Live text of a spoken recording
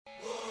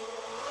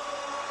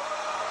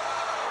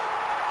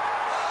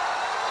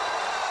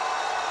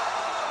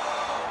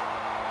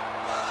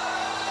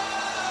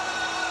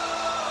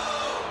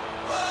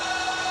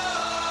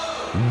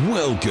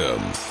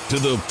Welcome to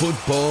the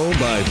Football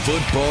by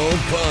Football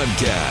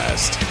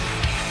podcast.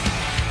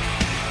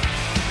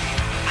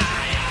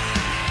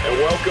 And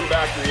welcome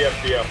back to the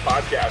FBF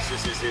podcast.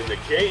 This is In the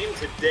Game.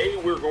 Today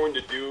we're going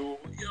to do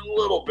a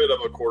little bit of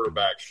a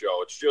quarterback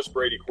show. It's just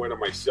Brady Quinn and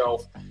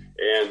myself,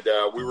 and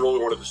we really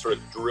wanted to sort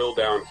of drill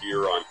down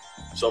here on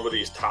some of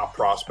these top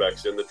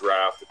prospects in the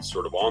draft. It's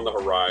sort of on the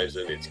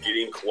horizon. It's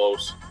getting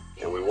close.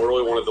 And we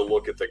really wanted to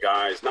look at the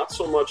guys, not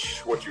so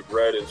much what you've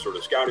read in sort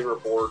of scouting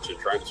reports and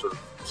trying to sort of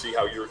see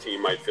how your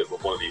team might fit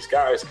with one of these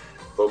guys,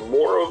 but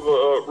more of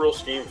a real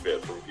scheme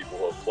fit from people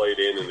who have played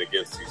in and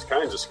against these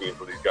kinds of schemes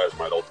where these guys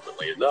might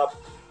ultimately end up.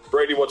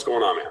 Brady, what's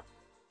going on, man?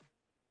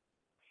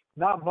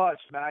 Not much,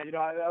 Matt. You know,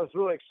 I was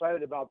really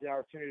excited about the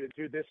opportunity to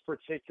do this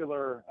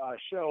particular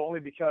show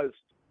only because,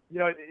 you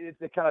know,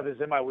 it kind of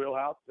is in my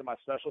wheelhouse, in my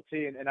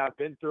specialty, and I've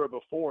been through it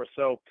before.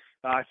 So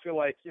I feel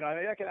like, you know,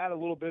 I can add a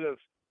little bit of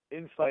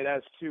insight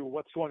as to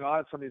what's going on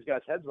in some of these guys'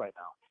 heads right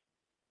now.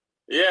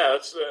 Yeah,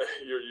 that's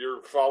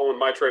you're following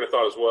my train of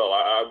thought as well.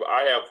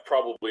 I have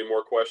probably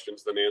more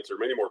questions than answers,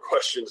 many more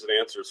questions than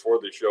answers for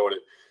the show, and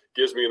it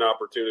gives me an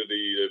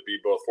opportunity to be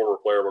both former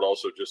player but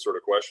also just sort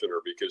of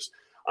questioner, because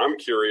I'm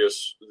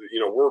curious.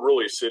 You know, we're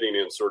really sitting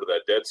in sort of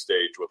that dead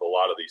stage with a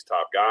lot of these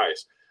top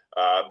guys.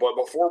 But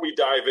before we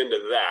dive into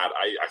that,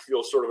 I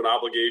feel sort of an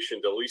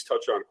obligation to at least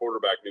touch on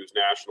quarterback news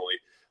nationally.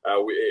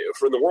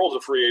 For the world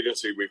of free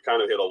agency, we've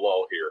kind of hit a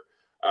lull here.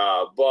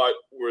 But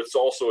it's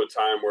also a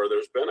time where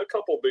there's been a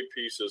couple big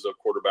pieces of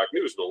quarterback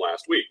news in the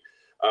last week.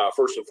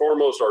 First and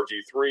foremost,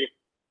 RG3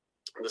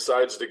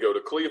 decides to go to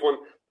Cleveland.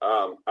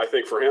 I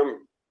think for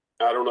him,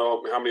 I don't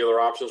know how many other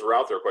options were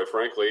out there, quite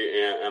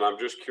frankly. And I'm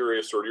just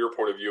curious, sort of your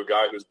point of view, a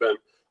guy who's been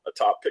a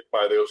top pick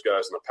by those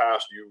guys in the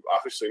past. You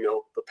obviously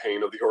know the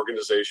pain of the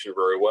organization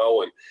very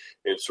well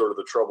and sort of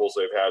the troubles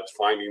they've had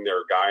finding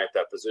their guy at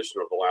that position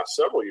over the last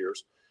several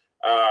years.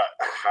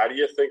 How do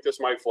you think this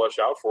might flesh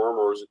out for him,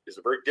 or is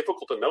it very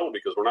difficult to know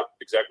because we're not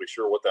exactly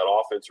sure what that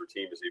offense or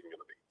team is even going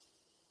to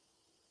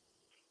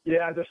be?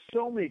 Yeah, there's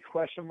so many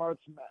question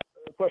marks,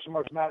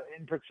 Matt,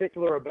 in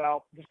particular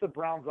about just the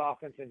Browns'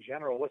 offense in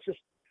general. Let's just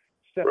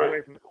step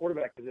away from the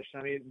quarterback position.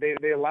 I mean,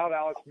 they allowed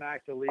Alex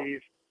Mack to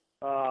leave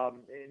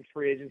in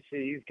free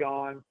agency. He's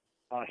gone.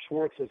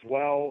 Schwartz as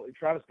well.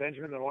 Travis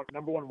Benjamin, the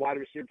number one wide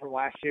receiver from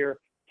last year,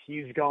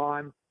 he's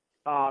gone.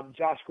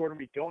 Josh Gordon,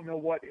 we don't know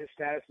what his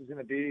status is going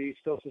to be. He's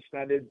still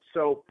suspended.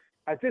 So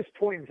at this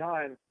point in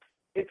time,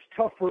 it's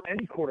tough for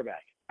any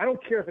quarterback. I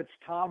don't care if it's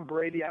Tom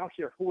Brady. I don't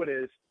care who it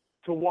is,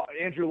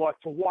 Andrew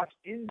Luck, to walk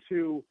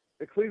into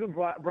the Cleveland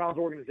Browns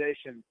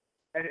organization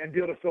and be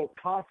able to feel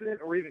confident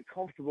or even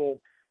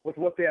comfortable with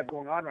what they have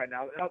going on right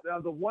now. Now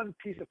the one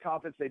piece of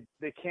confidence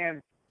they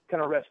can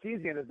kind of rest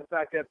easy in is the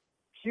fact that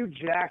Hugh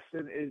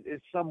Jackson is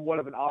somewhat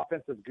of an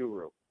offensive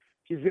guru.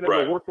 He's going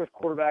to work with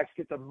quarterbacks,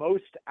 get the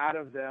most out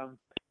of them,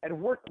 and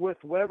work with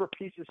whatever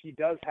pieces he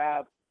does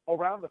have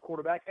around the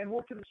quarterback and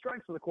work to the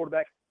strengths of the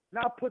quarterback,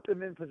 not put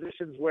them in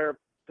positions where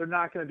they're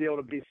not going to be able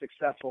to be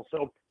successful.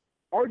 So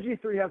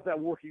RG3 has that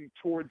working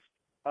to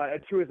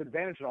his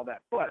advantage and all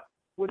that. But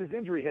with his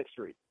injury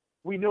history,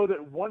 we know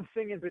that one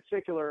thing in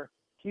particular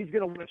he's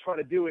going to want to try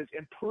to do is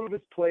improve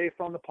his play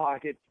from the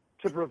pocket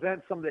to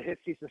prevent some of the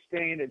hits he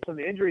sustained and some of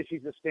the injuries he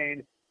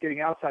sustained getting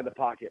outside the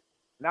pocket.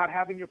 Not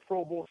having your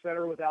Pro Bowl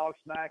center with Alex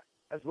Mack,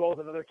 as well as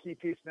another key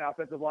piece in the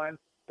offensive line,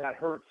 that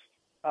hurts.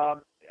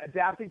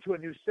 Adapting to a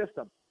new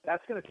system,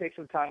 that's going to take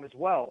some time as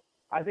well.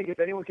 I think if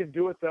anyone can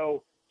do it,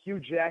 though, Hugh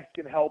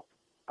Jackson can help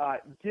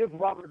give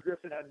Robert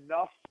Griffin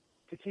enough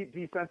to keep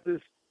defenses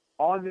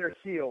on their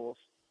heels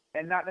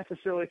and not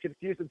necessarily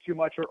confuse them too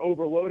much or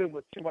overload him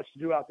with too much to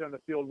do out there on the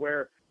field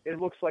where it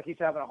looks like he's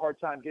having a hard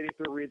time getting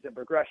through reads and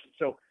progression.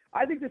 So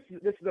I think this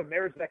is a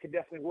marriage that can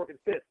definitely work and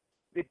fit.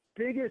 The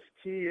biggest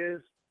key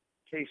is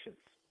patience.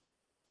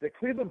 The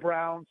Cleveland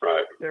Browns,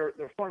 their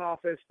front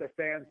office, their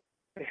fans,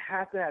 they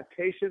have to have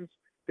patience.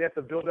 They have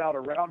to build out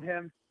around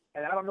him.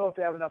 And I don't know if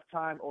they have enough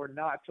time or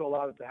not to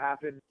allow it to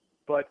happen.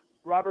 But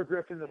Robert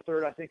Griffin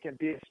III, I think, can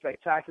be a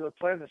spectacular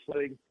player in this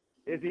league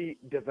if he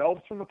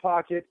develops from the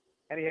pocket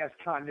and he has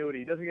continuity.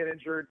 He doesn't get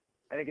injured,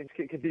 and he can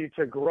continue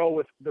to grow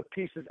with the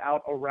pieces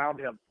out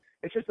around him.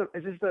 It's just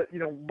you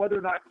know, whether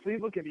or not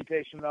Cleveland can be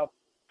patient enough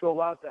to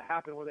allow it to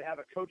happen where they have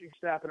a coaching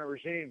staff and a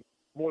regime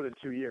more than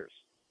 2 years.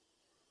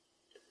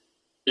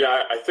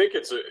 Yeah, I think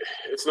it's an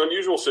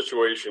unusual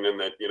situation in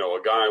that, you know,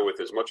 a guy with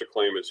as much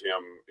acclaim as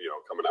him, you know,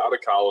 coming out of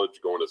college,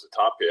 going as a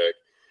top pick,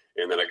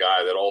 and then a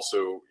guy that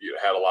also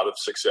had a lot of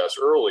success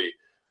early,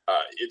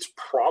 it's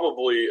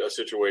probably a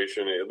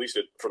situation, at least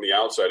from the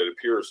outside, it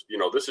appears, you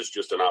know, this is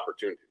just an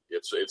opportunity.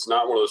 It's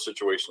not one of those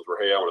situations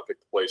where, hey, I want to pick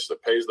the place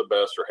that pays the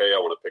best, or, hey, I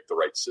want to pick the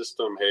right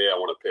system. Hey, I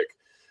want to pick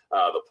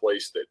the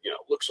place that, you know,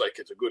 looks like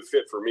it's a good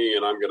fit for me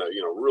and I'm going to,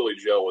 you know, really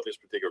gel with this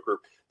particular group.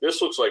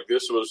 This looks like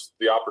this was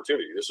the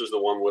opportunity. This is the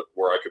one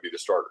where I could be the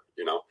starter,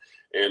 you know,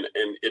 and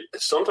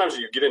sometimes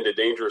you get into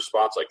dangerous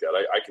spots like that.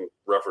 I can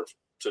reference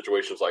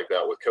situations like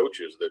that with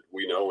coaches that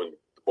we know in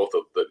both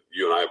of that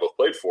you and I both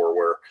played for,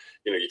 where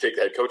you take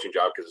the head coaching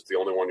job because it's the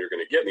only one you're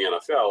going to get in the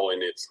NFL,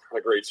 and it's not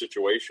a great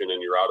situation,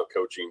 and you're out of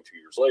coaching 2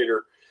 years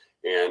later,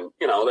 and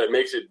that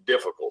makes it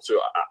difficult. So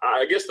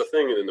I guess the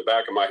thing in the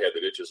back of my head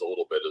that itches a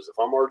little bit is if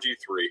I'm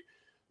RG3.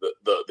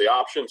 The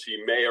options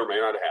he may or may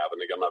not have,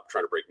 and again, I'm not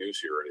trying to break news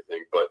here or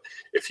anything, but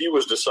if he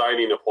was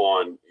deciding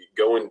upon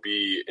go and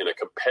be in a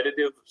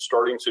competitive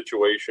starting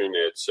situation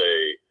at,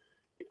 say,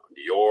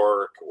 New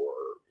York or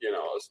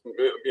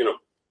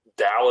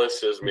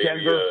Dallas as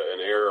maybe an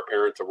heir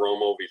apparent to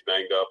Romo if he's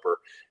banged up, or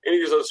any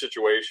of these other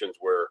situations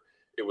where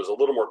it was a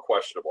little more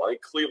questionable. I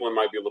think Cleveland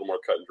might be a little more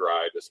cut and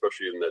dried,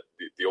 especially in that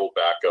the old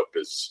backup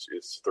is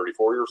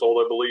 34 years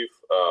old, I believe,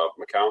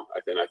 McCown.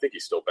 I think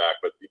he's still back,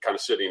 but kind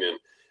of sitting in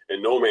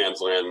no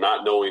man's land,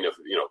 not knowing if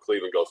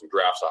Cleveland goes and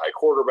drafts a high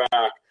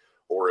quarterback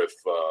or if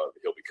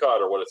he'll be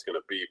cut or what it's going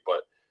to be.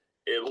 But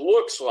it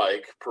looks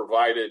like,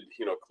 provided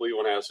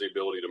Cleveland has the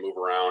ability to move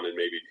around and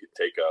maybe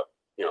take a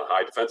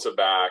high defensive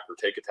back or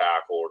take a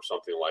tackle or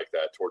something like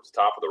that towards the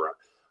top of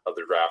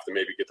the draft, and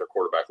maybe get their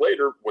quarterback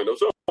later.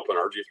 Windows open,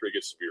 RG3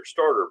 gets to be your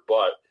starter,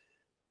 but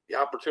the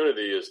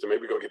opportunity is to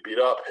maybe go get beat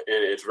up,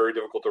 and it's very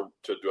difficult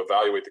to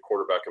evaluate the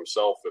quarterback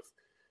himself if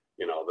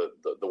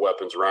the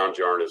weapons around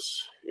you aren't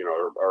as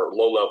are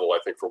low level. I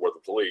think for what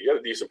the league. You had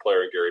a decent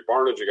player in Gary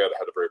Barnidge. You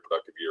had a very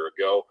productive year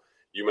ago.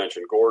 You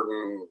mentioned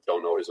Gordon.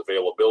 Don't know his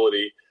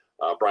availability.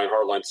 Brian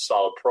Hartline's a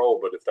solid pro,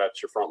 but if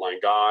that's your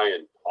frontline guy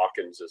and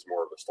Hawkins is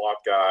more of a slot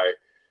guy,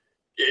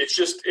 it's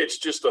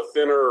just a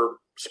thinner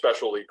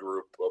specialty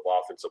group of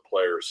offensive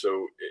players.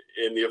 So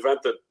in the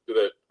event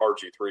that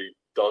RG3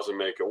 doesn't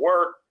make it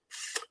work,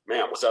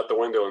 man, was that the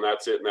window, and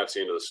that's it, and that's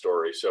the end of the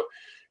story. So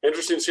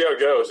interesting to see how it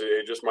goes.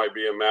 It just might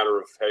be a matter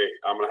of, hey,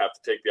 I'm going to have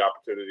to take the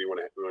opportunity when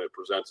it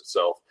presents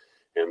itself,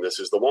 and this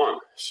is the one.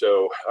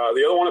 So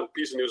the other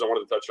piece of news I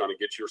wanted to touch on and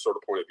get your sort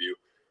of point of view,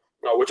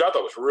 which I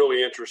thought was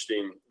really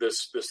interesting,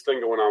 this thing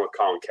going on with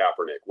Colin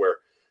Kaepernick, where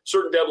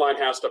certain deadline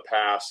has to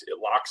pass. It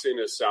locks in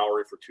his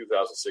salary for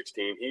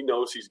 2016. He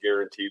knows he's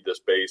guaranteed this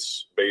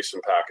base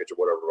and package of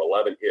whatever,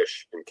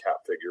 11-ish in cap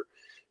figure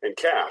and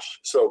cash.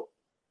 So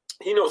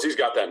he knows he's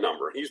got that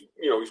number. He's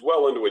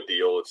well into a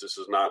deal. This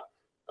is not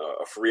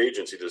a free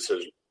agency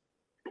decision,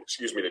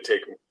 to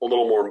take a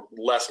little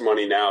less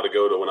money now to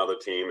go to another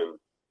team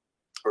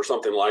or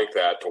something like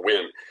that to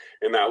win.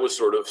 And that was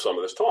sort of some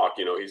of this talk.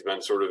 He's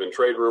been sort of in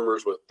trade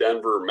rumors with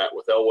Denver, met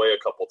with Elway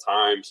a couple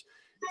times.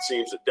 It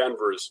seems that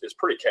Denver is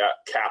pretty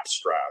cap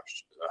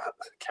strapped.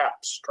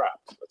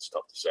 That's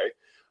tough to say.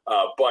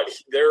 But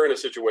they're in a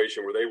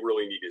situation where they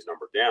really need his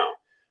number down.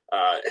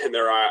 And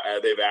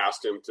they've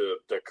asked him to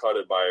cut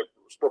it by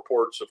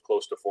reports of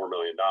close to $4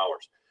 million.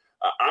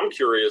 I'm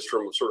curious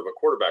from sort of a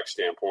quarterback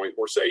standpoint,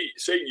 or say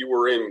you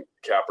were in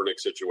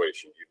Kaepernick's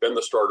situation. You've been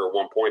the starter at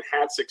one point,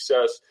 had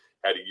success,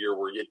 had a year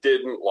where you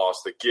didn't,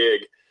 lost the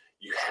gig.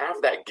 You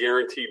have that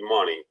guaranteed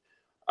money.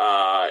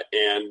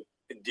 And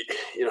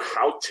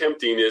how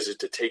tempting is it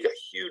to take a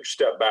huge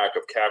step back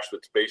of cash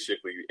that's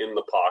basically in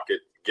the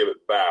pocket, give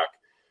it back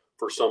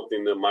for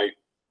something that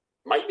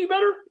might be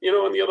better,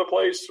 in the other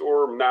place?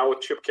 Or now with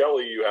Chip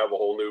Kelly, you have a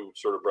whole new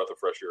sort of breath of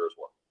fresh air as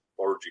well.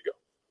 Where would you go?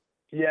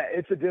 Yeah,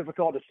 it's a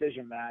difficult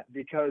decision, Matt,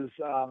 because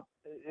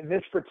in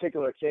this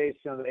particular case,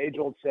 the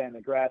age-old saying,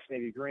 the grass may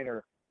be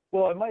greener.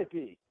 Well, it might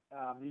be.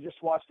 You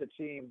just watched a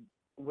team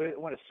win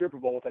a Super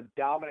Bowl with a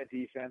dominant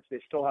defense.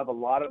 They still have a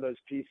lot of those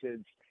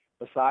pieces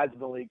besides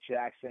Malik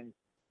Jackson,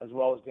 as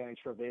well as Danny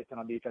Trevathan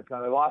on defense.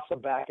 Now, they lost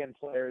some back-end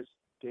players,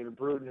 David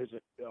Bruton, who's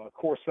a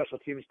core special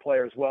teams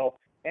player as well,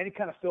 and he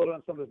kind of filled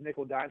in some of those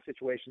nickel-dime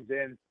situations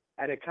in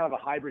at a kind of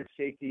a hybrid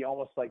safety,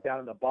 almost like down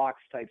in the box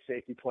type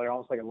safety player,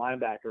 almost like a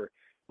linebacker.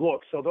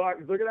 Look, so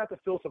they're going to have to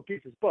fill some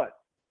pieces, but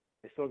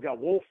they still got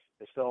Wolf,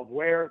 they still have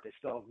Ware, they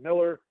still have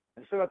Miller,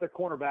 and they still got their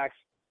cornerbacks,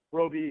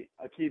 Roby,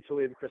 Akeem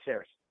Talib, and Chris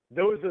Harris.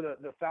 Those are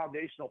the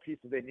foundational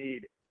pieces they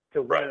need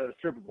to win a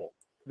Super Bowl.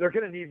 They're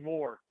going to need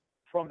more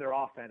from their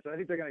offense. And I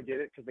think they're going to get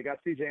it because they got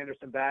C.J.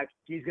 Anderson back.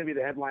 He's going to be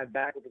the headline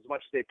back with as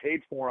much as they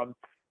paid for him,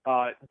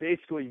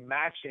 basically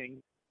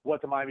matching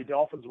what the Miami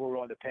Dolphins were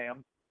willing to pay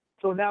him.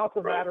 So now it's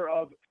a matter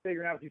of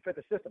figuring out if you fit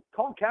the system.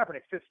 Colin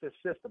Kaepernick fits this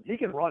system. He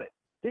can run it.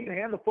 He can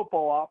hand the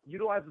football off,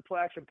 utilize the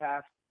play-action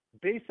pass,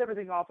 base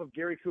everything off of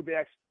Gary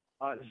Kubiak's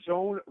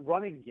zone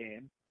running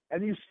game,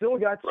 and you still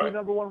got two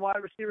number one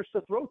wide receivers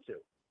to throw to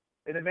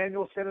in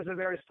Emmanuel Sanders and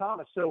Marius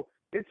Thomas. So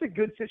it's a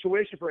good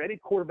situation for any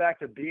quarterback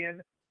to be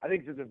in. I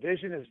think the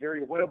division is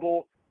very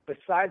winnable,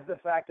 besides the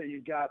fact that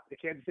you've got the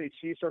Kansas City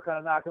Chiefs are kind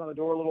of knocking on the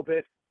door a little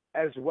bit,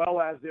 as well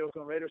as the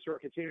Oakland Raiders who are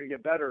continuing to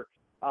get better.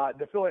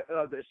 The Philip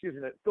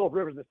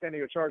Rivers and the San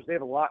Diego Chargers, they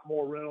have a lot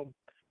more room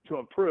to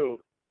improve.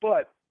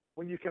 But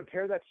when you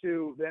compare that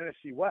to the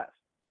NFC West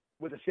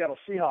with the Seattle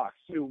Seahawks,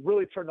 who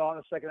really turned on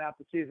the second half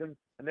of the season,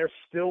 and they're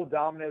still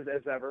dominant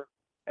as ever,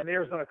 and the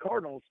Arizona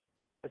Cardinals,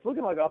 it's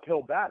looking like an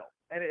uphill battle.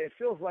 And it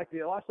feels like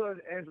the Los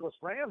Angeles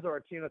Rams are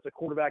a team that's a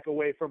quarterback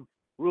away from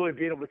really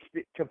being able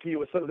to compete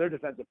with some of their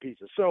defensive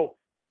pieces. So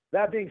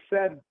that being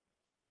said,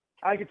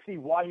 I could see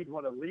why he'd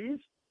want to leave,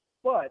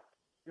 but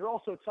you're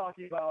also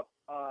talking about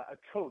a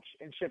coach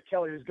in Chip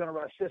Kelly who's going to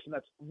run a system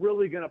that's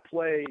really going to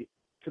play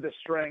to the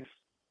strengths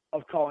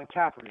of Colin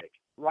Kaepernick,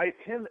 right?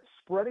 Him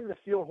spreading the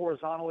field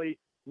horizontally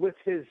with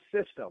his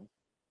system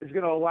is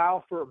going to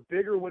allow for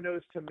bigger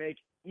windows to make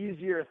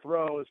easier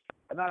throws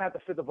and not have to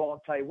fit the ball in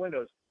tight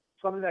windows,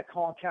 something that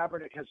Colin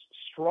Kaepernick has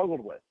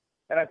struggled with.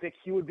 And I think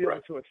he would be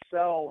able to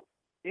excel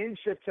in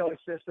Chip Kelly's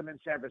system in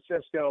San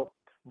Francisco.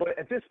 But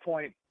at this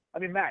point, I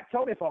mean, Matt,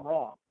 tell me if I'm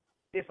wrong.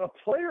 If a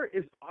player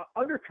is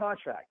under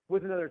contract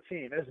with another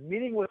team and is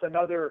meeting with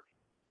another,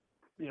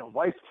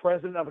 vice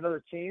president of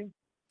another team,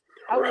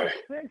 I would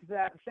think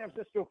that the San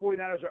Francisco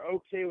 49ers are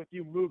okay with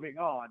you moving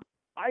on.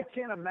 I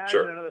can't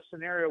imagine another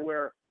scenario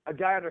where a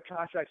guy under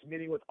contract is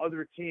meeting with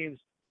other teams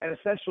and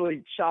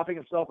essentially shopping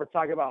himself or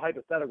talking about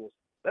hypotheticals.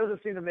 That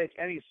doesn't seem to make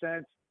any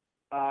sense.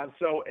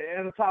 So,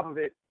 and on top of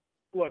it,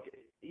 look,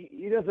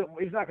 he's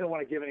not going to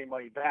want to give any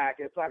money back.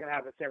 It's not going to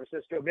happen in San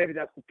Francisco. Maybe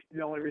that's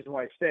the only reason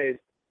why he stays.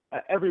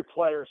 Every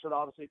player should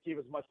obviously keep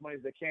as much money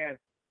as they can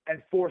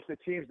and force the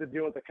teams to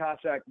deal with the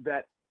contract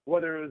that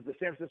whether it was the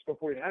San Francisco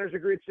 49ers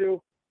agreed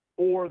to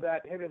or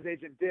that him and his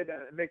agent did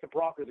and make the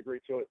Broncos agree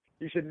to it.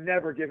 You should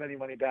never give any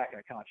money back in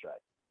a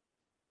contract.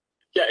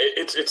 Yeah,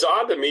 it's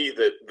odd to me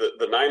that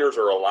the Niners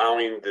are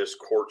allowing this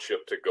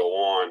courtship to go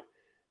on,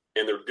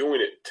 and they're doing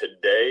it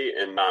today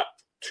and not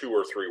 2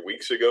 or 3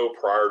 weeks ago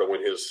prior to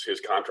when his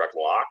contract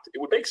locked.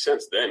 It would make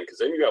sense then because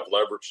then you have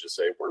leverage to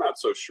say, we're not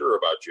so sure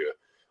about you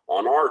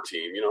on our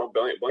team.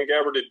 Blaine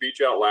Gabbert did beat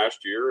you out last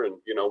year, and,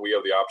 we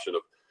have the option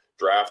of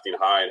drafting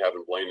high and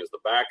having Blaine as the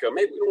backup.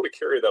 Maybe we don't want to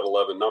carry that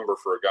 11 number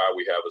for a guy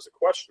we have as a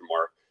question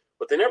mark.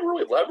 But they never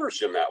really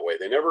leveraged him that way.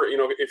 They never,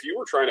 if you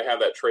were trying to have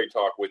that trade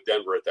talk with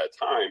Denver at that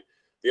time,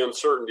 the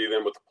uncertainty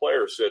then with the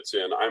player sits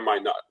in, I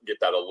might not get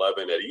that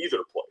 11 at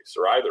either place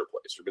or either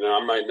place.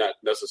 I might not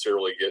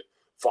necessarily get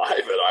 5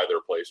 at either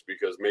place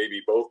because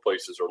maybe both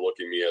places are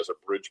looking at me as a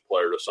bridge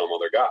player to some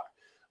other guy.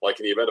 Like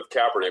in the event of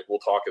Kaepernick, we'll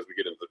talk as we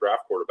get into the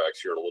draft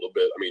quarterbacks here in a little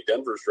bit. I mean,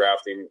 Denver's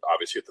drafting,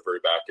 obviously, at the very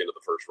back end of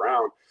the first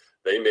round.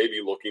 They may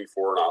be looking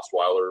for an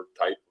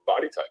Osweiler-type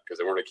body type because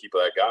they want to keep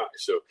that guy.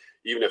 So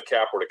even if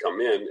Cap were to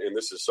come in, and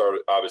this is sort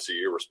of obviously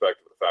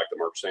irrespective of the fact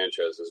that Mark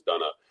Sanchez has done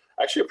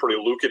actually a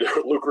pretty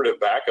lucrative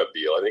backup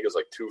deal. I think it's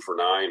like 2 for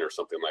 $9 or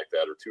something like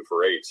that, or 2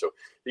 for $8. So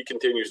he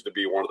continues to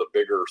be one of the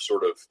bigger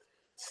sort of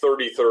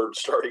 33rd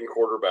starting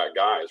quarterback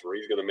guys where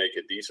he's going to make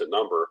a decent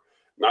number.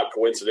 Not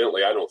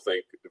coincidentally, I don't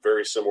think,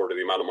 very similar to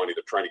the amount of money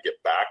they're trying to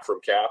get back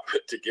from Cap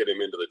to get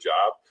him into the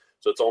job.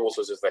 So it's almost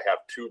as if they have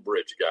 2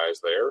 bridge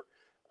guys there.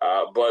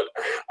 But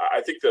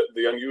I think that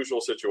the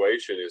unusual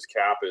situation is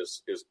Cap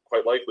is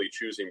quite likely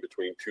choosing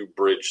between 2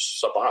 bridge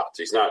spots.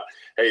 He's not,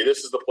 hey, this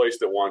is the place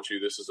that wants you.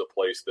 This is a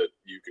place that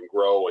you can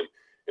grow and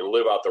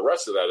live out the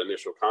rest of that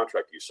initial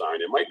contract you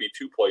signed. It might be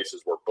 2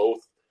 places where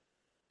both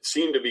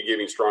seem to be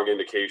giving strong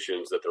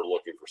indications that they're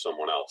looking for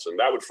someone else. And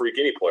that would freak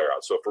any player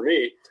out. So for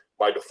me,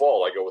 by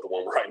default, I go with the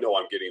one where I know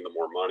I'm getting the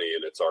more money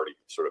and it's already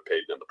sort of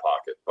paid in the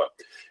pocket. But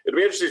it'll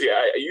be interesting.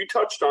 You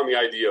touched on the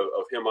idea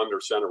of him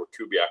under center with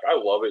Kubiak. I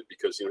love it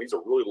because, he's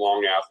a really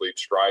long athlete,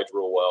 strides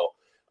real well.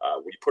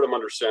 When you put him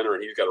under center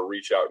and he's got to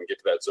reach out and get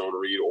to that zone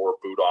read or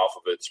boot off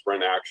of it,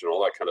 sprint action,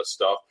 all that kind of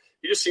stuff,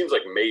 he just seems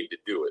like made to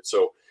do it.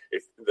 So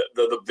if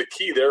the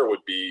key there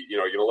would be,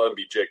 you're going to let him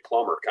be Jake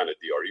Plummer kind of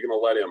deal. Are you going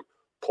to let him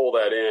pull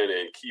that in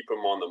and keep him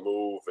on the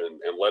move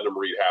and let him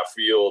read half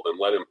field and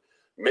let him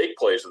make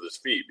plays with his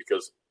feet?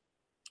 Because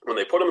when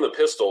they put him in the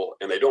pistol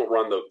and they don't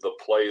run the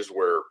plays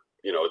where,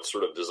 it's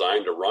sort of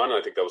designed to run,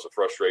 I think that was a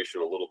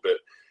frustration a little bit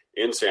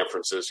in San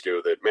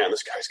Francisco that, man,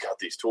 this guy's got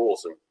these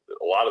tools. And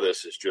a lot of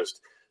this is just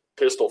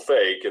pistol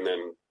fake. And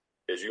then,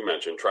 as you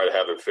mentioned, try to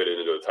have him fit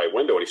into a tight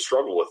window. And he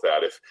struggled with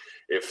that.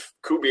 If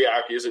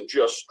Kubiak isn't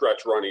just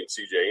stretch running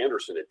C.J.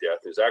 Anderson at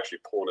death, is actually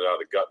pulling it out of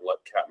the gut and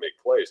letting Cap make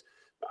plays,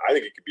 I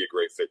think it could be a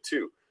great fit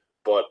too.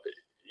 But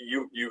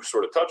you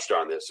sort of touched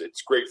on this.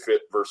 It's great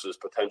fit versus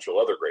potential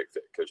other great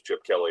fit because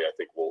Chip Kelly, I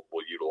think, will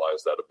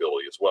utilize that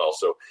ability as well.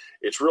 So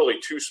it's really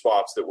 2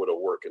 spots that would have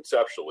worked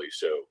conceptually.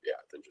 So, yeah,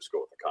 then just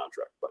go with the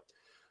contract. But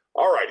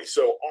all righty,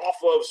 so off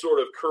of sort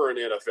of current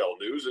NFL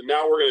news, and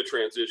now we're going to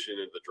transition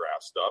into the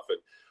draft stuff. And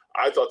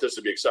I thought this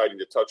would be exciting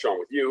to touch on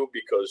with you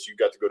because you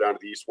got to go down to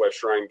the East-West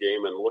Shrine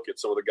Game and look at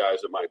some of the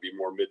guys that might be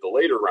more mid to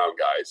later round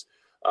guys.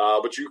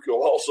 But you've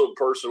also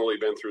personally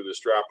been through this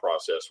draft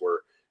process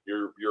where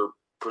you're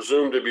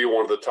presumed to be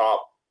one of the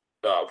top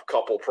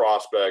couple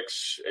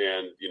prospects,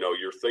 and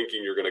you're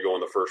thinking you're going to go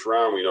in the first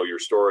round. We know your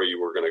story.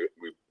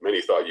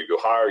 Many thought you'd go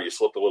higher. You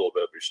slipped a little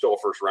bit, but you're still a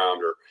first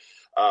rounder.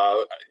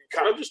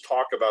 Kind of just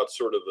talk about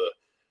sort of the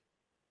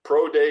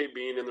pro day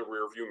being in the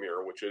rearview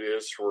mirror, which it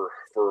is for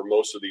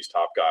most of these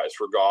top guys,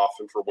 for Goff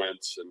and for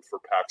Wentz and for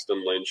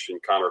Paxton Lynch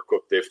and Connor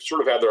Cook. They've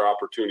sort of had their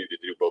opportunity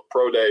to do both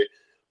pro day,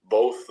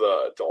 both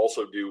to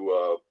also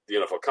do the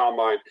NFL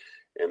Combine,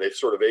 and they've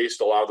sort of aced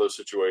a lot of those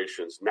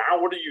situations.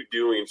 Now, what are you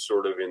doing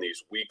sort of in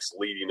these weeks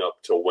leading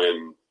up to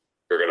when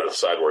you're going to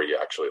decide where you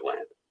actually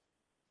land?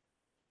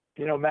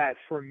 Matt,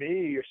 for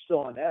me, you're still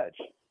on edge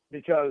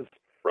because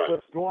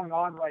what's going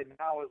on right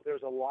now is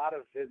there's a lot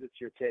of visits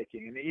you're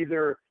taking, and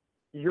either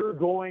you're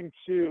going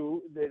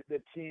to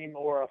the team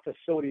or a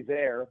facility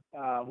there,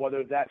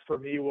 whether that for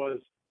me was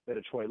the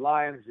Detroit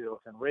Lions, the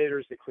Oakland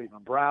Raiders, the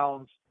Cleveland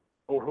Browns,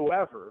 or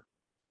whoever,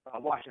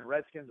 Washington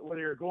Redskins,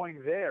 whether you're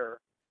going there,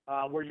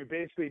 where you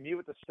basically meet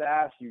with the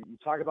staff, you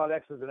talk about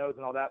X's and O's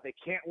and all that. They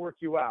can't work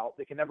you out.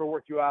 They can never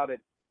work you out at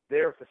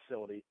their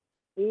facility.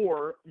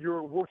 Or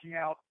you're working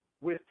out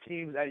with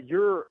teams at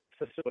your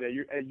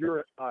facility, at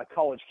your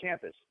college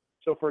campus.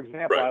 So, for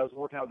example, I was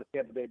working out with the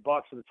Tampa Bay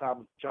Bucks at the time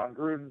with John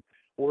Gruden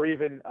or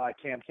even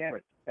Cam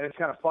Cameron. And it's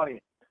kind of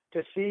funny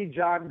to see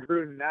John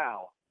Gruden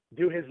now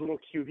do his little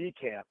QB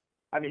camp.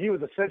 I mean, he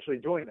was essentially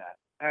doing that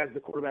as the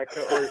quarterback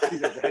coach, or as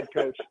the head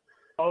coach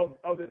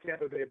of the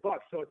Tampa Bay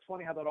Bucks. So it's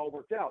funny how that all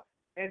worked out.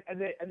 And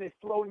they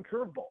throw in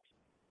curveballs.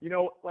 You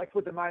know, like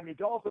with the Miami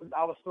Dolphins,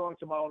 I was throwing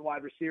to my own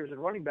wide receivers and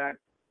running back,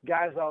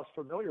 guys I was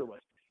familiar with.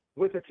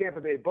 With the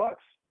Tampa Bay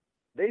Bucks,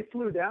 they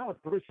flew down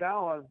with Bruce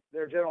Allen,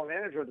 their general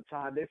manager at the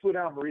time. They flew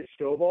down Maurice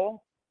Stovall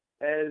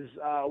as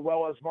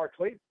well as Mark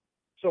Clayton.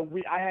 So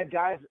I had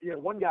guys,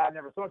 one guy I'd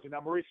never thrown to.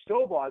 Now, Maurice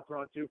Stovall I'd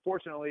thrown to.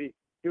 Fortunately,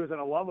 he was an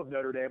alum of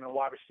Notre Dame and a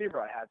wide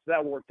receiver I had, so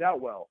that worked out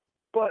well.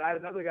 But I had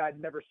another guy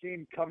I'd never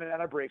seen come in out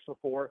of breaks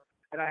before,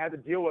 and I had to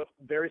deal with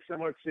very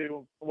similar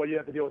to what you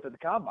have to deal with at the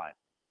combine.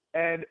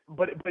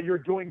 But you're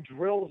doing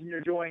drills and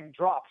you're doing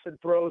drops and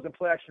throws and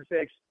play action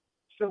fakes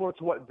similar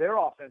to what their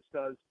offense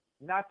does,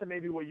 not to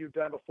maybe what you've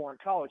done before in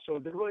college. So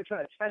they're really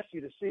trying to test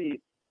you to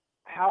see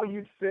how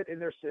you fit in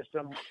their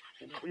system,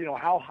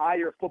 how high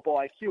your football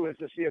IQ is,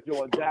 to see if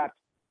you'll adapt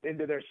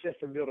into their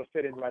system and be able to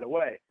fit in right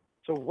away.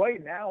 So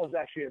right now is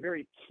actually a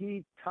very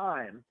key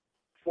time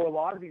for a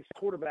lot of these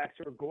quarterbacks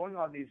who are going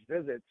on these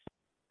visits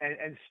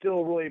and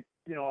still really,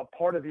 a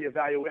part of the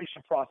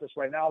evaluation process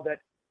right now that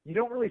you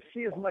don't really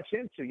see as much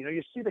into.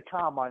 You see the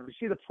combine, you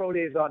see the pro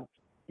days on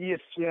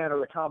ESPN or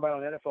the combine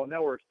on NFL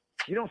Network.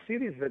 You don't see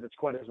these visits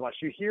quite as much.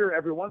 You hear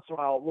every once in a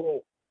while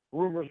little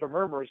rumors or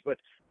murmurs, but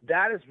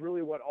that is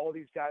really what all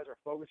these guys are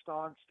focused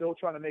on, still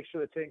trying to make sure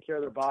they're taking care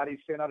of their bodies,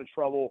 staying out of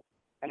trouble,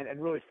 and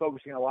really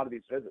focusing on a lot of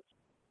these visits.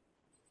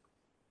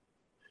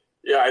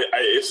 Yeah,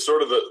 it's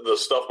sort of the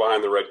stuff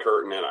behind the red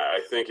curtain, and I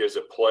think as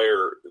a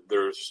player,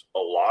 there's a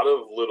lot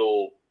of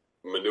little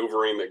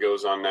maneuvering that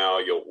goes on now.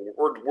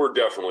 We're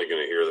definitely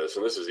going to hear this,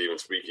 and this is even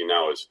speaking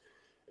now as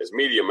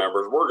media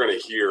members. We're going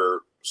to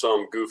hear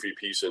some goofy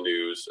piece of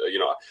news.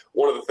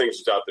 One of the things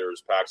that's out there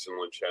is Paxton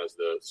Lynch has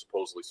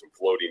supposedly some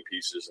floating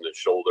pieces in his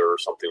shoulder or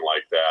something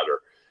like that,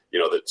 or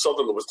that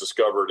something that was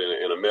discovered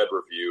in a med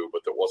review,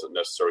 but that wasn't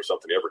necessarily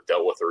something he ever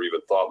dealt with or even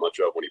thought much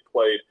of when he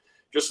played.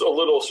 Just a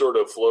little sort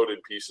of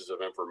floated pieces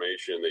of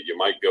information that you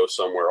might go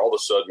somewhere, all of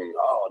a sudden,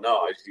 oh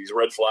no, he's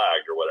red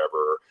flagged or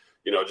whatever.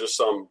 Just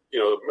some,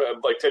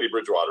 like Teddy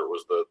Bridgewater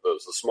was the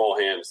small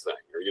hands thing,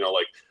 or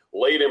like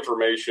late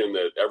information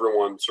that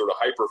everyone sort of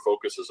hyper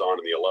focuses on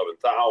in the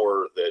 11th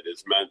hour that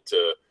is meant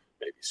to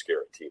maybe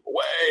scare a team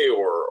away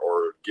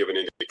or give an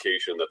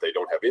indication that they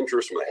don't have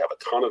interest when they have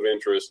a ton of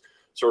interest,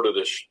 sort of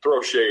to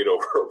throw shade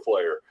over a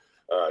player,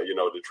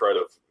 to try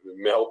to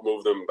help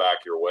move them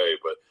back your way.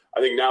 But I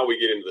think now we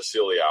get into the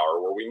silly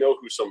hour where we know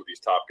who some of these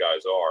top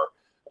guys are.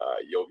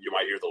 You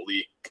might hear the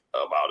leak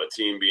about a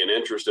team being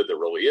interested that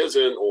really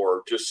isn't,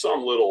 or just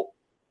some little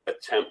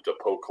attempt to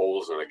poke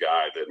holes in a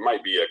guy that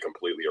might be a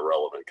completely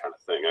irrelevant kind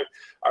of thing.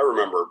 I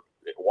remember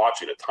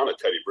watching a ton of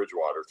Teddy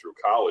Bridgewater through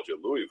college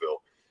at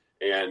Louisville,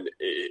 and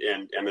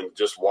then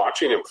just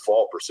watching him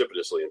fall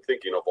precipitously and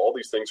thinking of all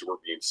these things that were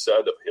being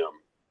said of him.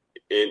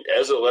 And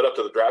as it led up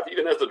to the draft,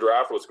 even as the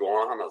draft was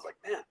going on, I was like,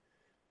 man,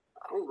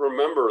 I don't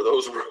remember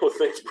those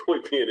things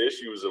really being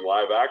issues in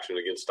live action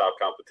against top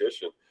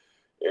competition.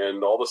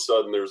 And all of a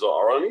sudden,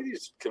 are any of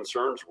these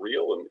concerns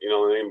real? And,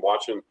 and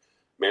watching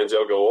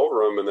Manziel go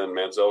over him, and then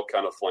Manziel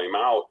kind of flame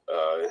out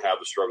and have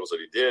the struggles that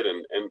he did.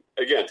 And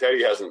again,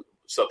 Teddy hasn't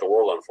set the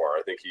world on fire.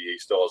 I think he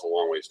still has a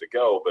long ways to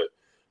go. But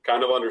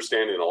kind of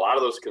understanding a lot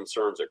of those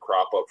concerns that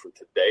crop up from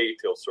today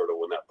till sort of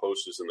when that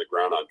post is in the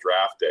ground on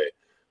draft day,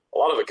 a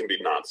lot of it can be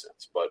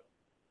nonsense. But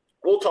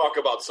we'll talk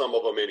about some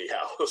of them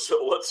anyhow.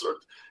 So let's start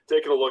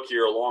taking a look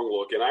here, a long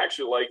look. And I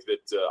actually like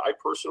that I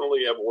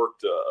personally have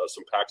worked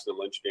some Paxton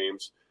Lynch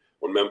games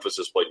when Memphis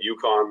has played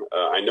UConn.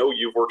 I know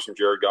you've worked some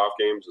Jared Goff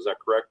games. Is that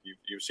correct?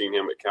 You've seen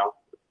him at Cal?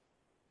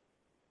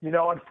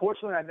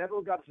 Unfortunately, I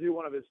never got to do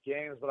one of his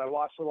games, but I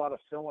watched a lot of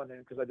film on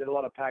him because I did a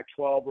lot of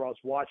Pac-12 where I was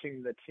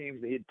watching the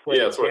teams that he'd played.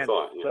 Yeah, that's what I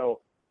thought. Yeah.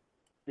 So,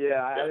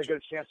 I had a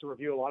good chance to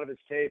review a lot of his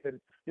tape.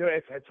 And,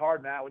 it's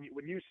hard, Matt.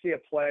 When you see a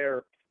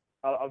player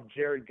of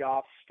Jared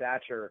Goff's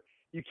stature,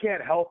 you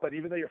can't help but,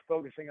 even though you're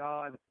focusing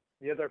on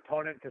the other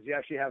opponent because you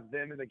actually have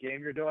them in the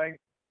game you're doing,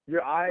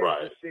 your eyes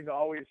just seem to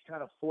always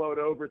kind of float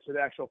over to the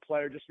actual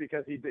player just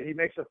because he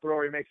makes a throw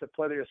or he makes a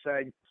play that you're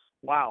saying,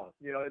 wow,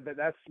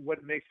 that's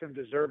what makes him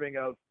deserving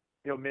of,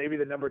 maybe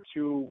the number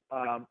 2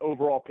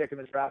 overall pick in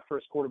the draft,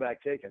 first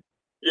quarterback taken.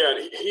 Yeah,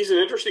 he's an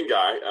interesting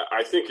guy.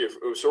 I think if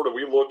sort of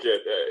we look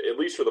at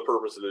least for the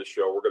purpose of this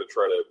show, we're going to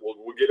try to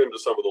we'll get into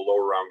some of the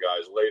lower round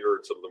guys later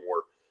and some of the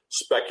more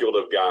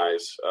speculative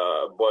guys.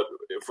 But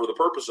for the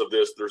purpose of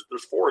this,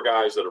 there's 4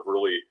 guys that have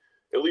really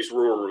at least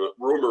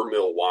rumor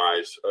mill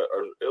wise,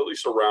 at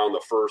least around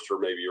the first or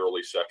maybe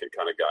early second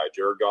kind of guy.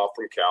 Jared Goff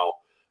from Cal,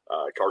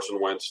 Carson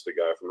Wentz, the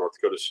guy from North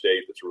Dakota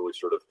State that's really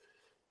sort of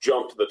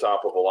jumped to the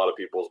top of a lot of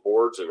people's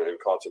boards and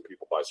caught some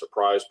people by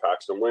surprise.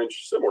 Paxton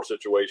Lynch, similar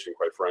situation,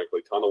 quite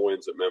frankly. Ton of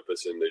wins at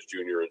Memphis in his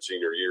junior and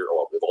senior year,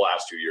 the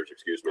last 2 years,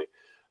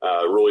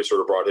 really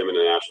sort of brought him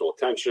into national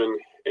attention.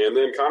 And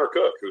then Connor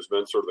Cook, who's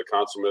been sort of the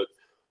consummate,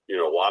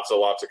 lots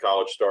of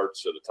college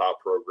starts at a top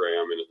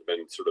program and has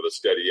been sort of a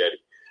steady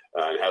Eddie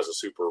and has a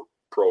super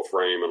pro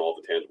frame and all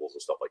the tangibles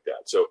and stuff like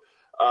that. So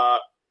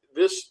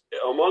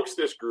amongst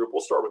this group,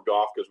 we'll start with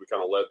Goff because we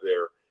kind of led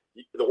there.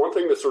 The one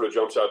thing that sort of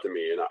jumps out to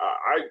me,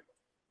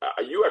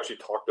 and you actually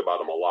talked about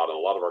him a lot on a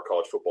lot of our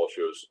college football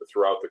shows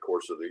throughout the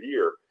course of the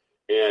year,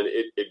 and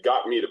it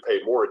got me to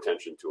pay more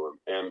attention to him.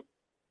 And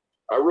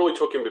I really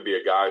took him to be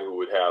a guy who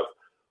would have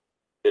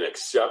an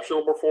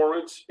exceptional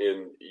performance,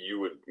 and you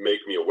would make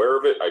me aware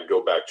of it. I'd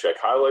go back, check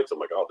highlights. I'm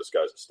like, oh, this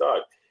guy's a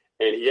stud.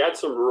 And he had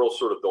some real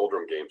sort of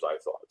doldrum games, I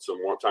thought.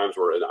 Some more times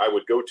where I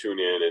would go tune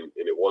in, and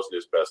it wasn't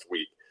his best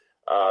week.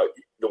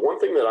 The one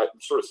thing that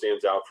sort of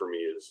stands out for me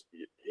is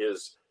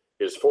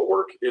his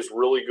footwork is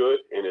really good,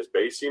 and his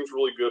base seems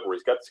really good, where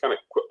he's got this kind of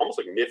almost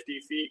like nifty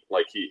feet.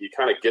 Like he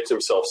kind of gets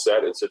himself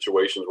set in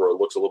situations where it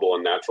looks a little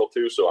unnatural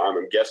too. So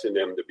I'm guessing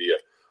him to be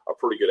a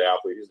pretty good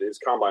athlete. His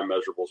combine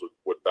measurables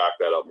would back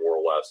that up more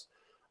or less.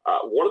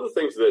 One of the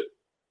things that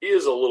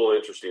is a little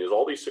interesting is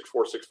all these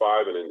 6'4",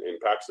 6'5", and in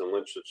Paxton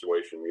Lynch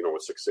situation,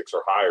 with 6'6"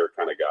 or higher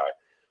kind of guy.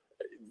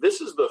 This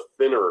is the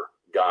thinner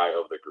guy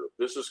of the group.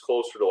 This is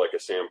closer to like a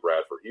Sam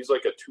Bradford. He's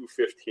like a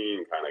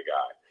 215 kind of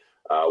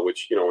guy,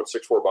 which, in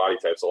 6'4" body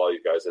types, a lot of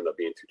these guys end up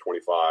being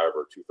 225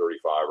 or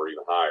 235 or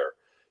even higher.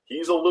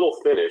 He's a little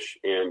thinnish,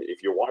 and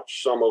if you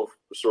watch some of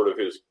sort of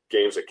his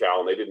games at Cal,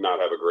 and they did not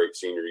have a great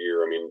senior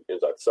year. I mean,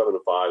 it's like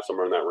 7-5,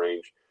 somewhere in that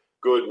range.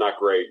 Good, not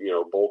great,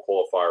 bowl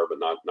qualifier, but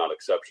not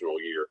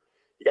exceptional year.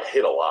 He got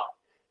hit a lot.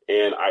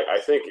 And I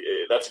think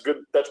that's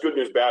good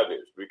news, bad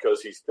news,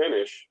 because he's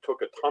thinnish,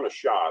 took a ton of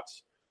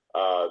shots,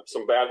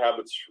 some bad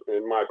habits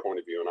in my point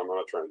of view, and I'm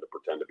not trying to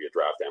pretend to be a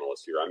draft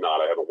analyst here. I'm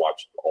not. I haven't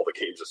watched all the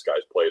games this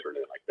guy's played or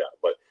anything like that.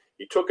 But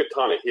he took a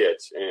ton of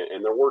hits,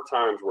 and there were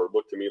times where it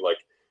looked to me like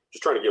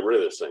just trying to get rid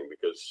of this thing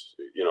because,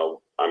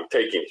 I'm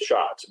taking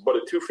shots. But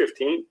at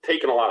 215,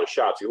 taking a lot of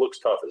shots, he looks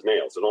tough as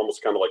nails. It's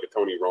almost kind of like a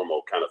Tony Romo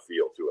kind of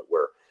feel to it,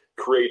 where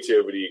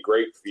creativity,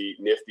 great feet,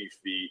 nifty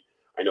feet.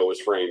 I know his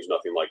frame's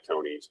nothing like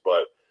Tony's,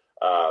 but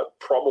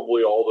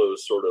probably all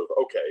those sort of,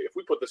 okay, if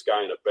we put this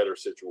guy in a better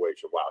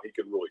situation, wow, he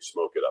could really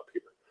smoke it up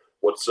here.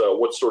 What's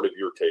sort of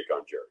your take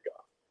on Jared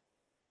Goff?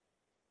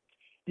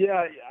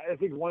 Yeah, I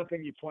think one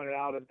thing you pointed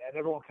out, and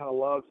everyone kind of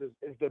loves,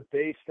 is the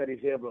base that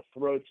he's able to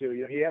throw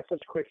to. He has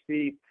such quick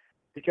feet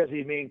because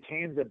he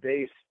maintains a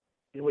base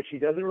in which he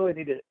doesn't really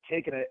need to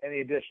take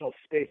any additional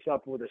space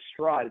up with a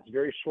stride. It's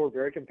very short,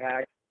 very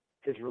compact.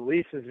 His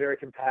release is very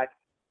compact.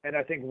 And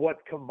I think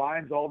what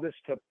combines all this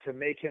to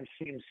make him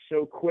seem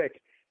so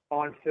quick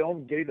on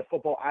film, getting the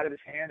football out of his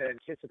hand and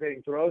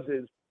anticipating throws,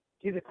 is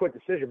he's a quick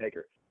decision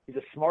maker. He's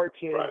a smart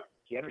kid. Right.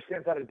 He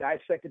understands how to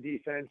dissect the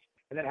defense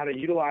and then how to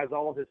utilize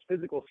all of his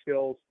physical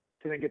skills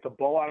to then get the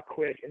ball out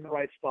quick in the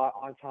right spot,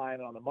 on time,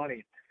 and on the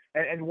money.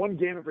 And one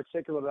game in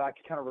particular that I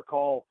can kind of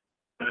recall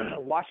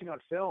watching on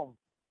film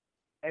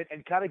and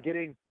kind of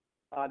getting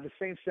the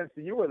same sense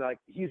that you were, like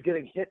he's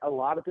getting hit a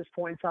lot at this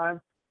point in time,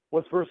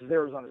 was versus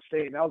Arizona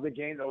State. And that was a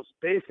game that was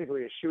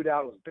basically a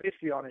shootout. It was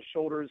basically on his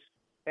shoulders.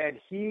 And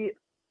he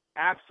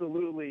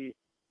absolutely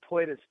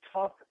played as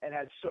tough and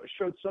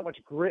showed so much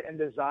grit and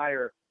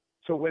desire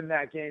to win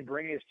that game,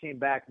 bringing his team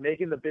back,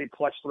 making the big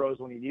clutch throws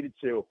when he needed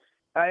to.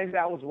 I think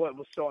that was what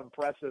was so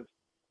impressive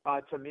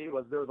to me,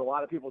 was there was a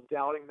lot of people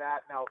doubting that.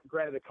 Now,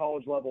 granted, the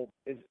college level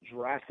is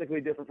drastically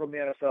different from the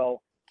NFL.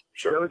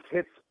 Sure. Those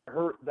hits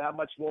hurt that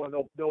much more, and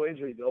they'll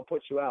injure you. They'll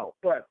put you out.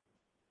 But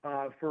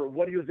for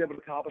what he was able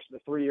to accomplish in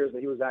the 3 years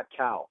that he was at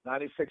Cal,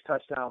 96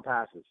 touchdown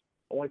passes,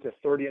 only to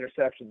 30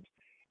 interceptions,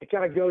 it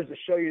kind of goes to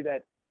show you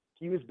that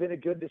he has been a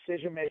good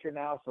decision maker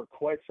now for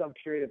quite some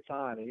period of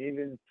time.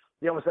 And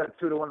he almost had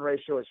a 2-to-1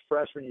 ratio his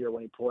freshman year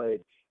when he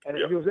played. And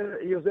yep. he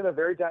was in a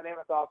very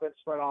dynamic offense,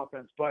 spread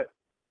offense, but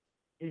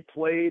he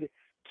played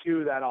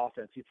to that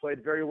offense. He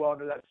played very well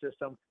under that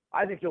system.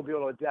 I think he'll be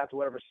able to adapt to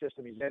whatever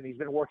system he's in. He's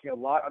been working a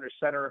lot under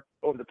center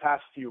over the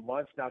past few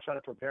months, now trying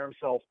to prepare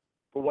himself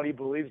for what he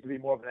believes to be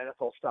more of an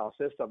NFL-style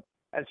system.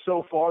 And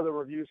so far, the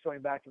reviews coming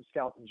back from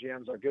scouts and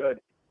GMs are good.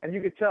 And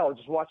you could tell,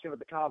 just watching him at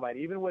the combine,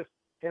 even with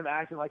him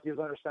acting like he was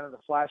under center in the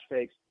flash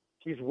fakes,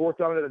 he's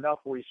worked on it enough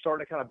where he's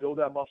starting to kind of build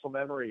that muscle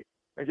memory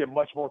and get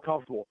much more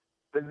comfortable.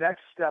 The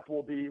next step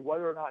will be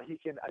whether or not he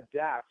can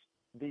adapt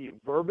the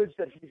verbiage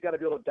that he's got to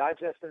be able to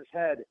digest in his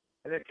head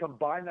and then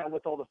combine that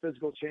with all the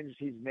physical changes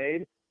he's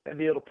made and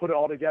be able to put it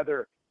all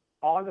together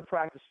on the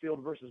practice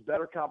field versus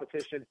better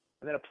competition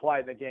and then apply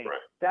it in the game. Right.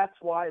 That's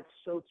why it's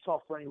so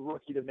tough for any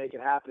rookie to make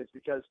it happen. It's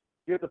because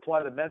you have to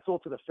apply the mental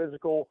to the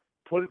physical,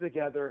 put it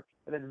together,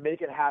 and then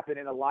make it happen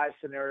in a live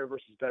scenario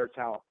versus better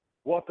talent.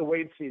 We'll have to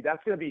wait and see.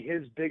 That's going to be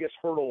his biggest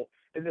hurdle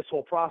in this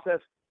whole process.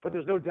 But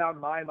there's no doubt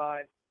in my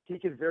mind he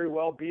could very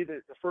well be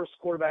the first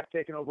quarterback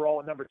taken overall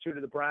at number 2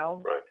 to the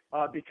Browns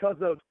because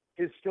of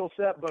his skill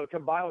set, but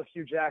combined with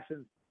Hugh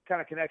Jackson's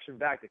kind of connection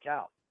back to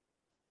Cal.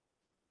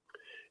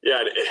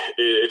 Yeah,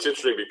 it's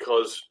interesting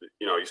because,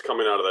 he's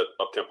coming out of that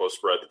up-tempo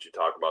spread that you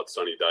talk about,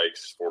 Sonny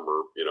Dykes,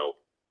 former,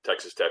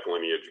 Texas Tech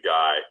lineage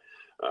guy,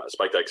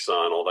 Spike Dykes'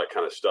 son, all that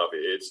kind of stuff.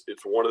 It's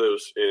one of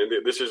those, and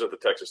this isn't the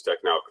Texas Tech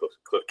now,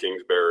 Cliff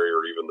Kingsbury,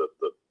 or even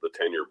the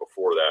tenure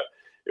before that.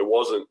 It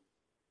wasn't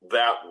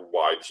that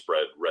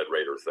widespread Red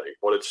Raider thing,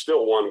 but it's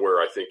still one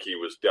where I think he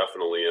was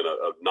definitely in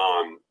a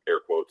non-air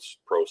quotes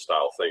pro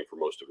style thing for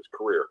most of his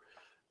career.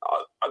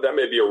 That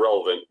may be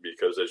irrelevant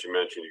because, as you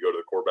mentioned, you go to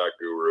the quarterback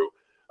guru.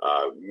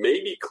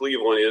 Maybe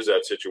Cleveland is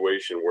that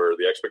situation where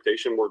the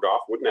expectation where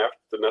Goff wouldn't have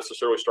to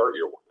necessarily start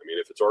year one. I mean,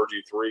 if it's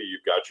RG3,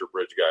 you've got your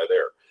bridge guy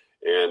there.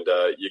 And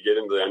you get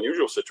into the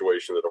unusual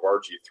situation that if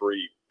RG3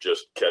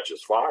 just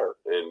catches fire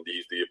and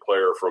he's the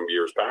player from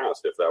years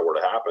past, if that were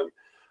to happen,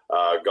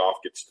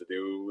 Goff gets to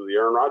do the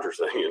Aaron Rodgers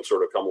thing and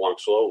sort of come along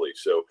slowly.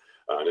 So,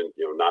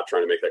 not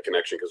trying to make that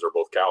connection because they're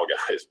both Cal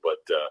guys,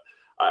 but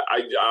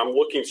I'm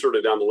looking sort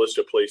of down the list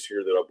of places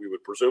here that we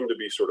would presume to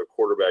be sort of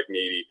quarterback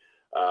needy.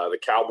 The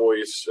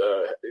Cowboys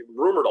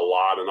rumored a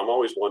lot, and I'm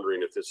always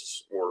wondering if this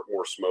is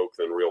more smoke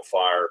than real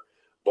fire.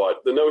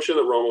 But the notion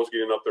that Romo's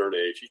getting up there in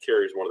age, he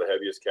carries one of the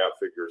heaviest cap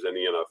figures in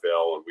the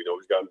NFL, and we know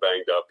he's gotten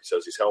banged up. He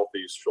says he's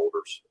healthy, his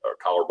shoulders,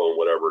 collarbone,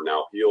 whatever,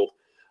 now healed.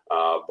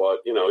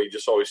 But, he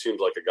just always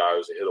seems like a guy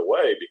who's a hit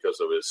away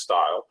because of his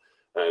style,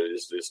 and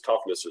his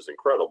toughness is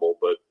incredible.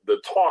 But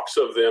the talks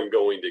of them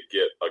going to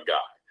get a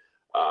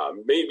guy,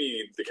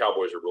 maybe the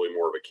Cowboys are really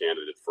more of a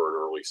candidate for an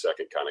early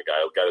second kind of guy.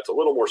 A guy that's a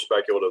little more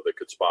speculative that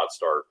could spot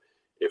start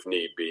if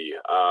need be.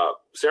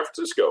 San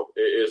Francisco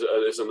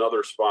is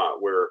another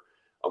spot where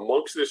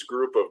amongst this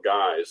group of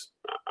guys,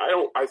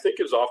 I think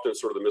is often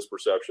sort of the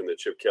misperception that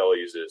Chip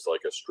Kelly's is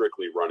like a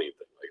strictly running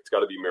thing. Like it's got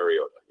to be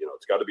Mariota.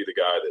 It's got to be the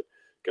guy that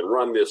can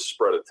run this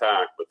spread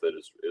attack, but that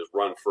is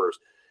run first.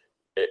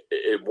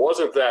 It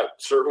wasn't that,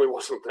 certainly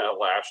wasn't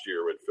that last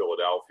year in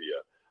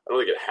Philadelphia. I don't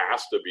think it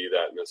has to be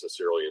that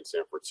necessarily in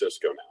San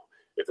Francisco now.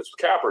 If it's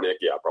with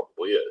Kaepernick, yeah, it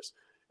probably is.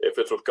 If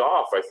it's with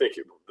Goff, I think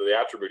the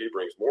attribute he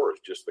brings more is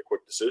just the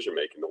quick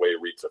decision-making, the way he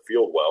reads the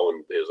field well,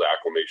 and his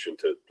acclimation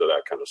to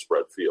that kind of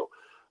spread feel.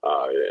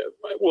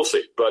 We'll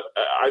see. But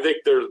I think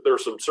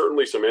there's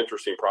certainly some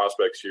interesting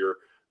prospects here.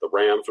 The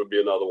Rams would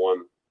be another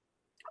one.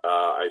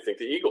 I think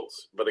the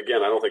Eagles. But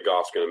again, I don't think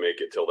Goff's going to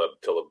make it till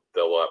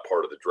that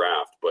part of the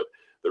draft. But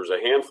there's a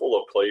handful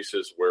of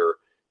places where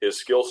his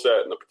skill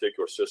set and the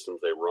particular systems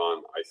they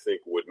run, I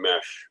think, would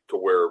mesh to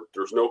where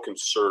there's no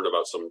concern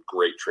about some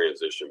great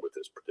transition with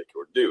this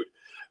particular dude.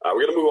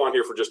 We're going to move on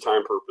here for just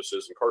time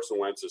purposes, and Carson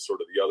Wentz is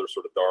sort of the other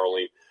sort of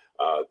darling.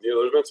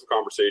 There's been some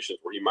conversations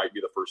where he might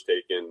be the first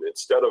taken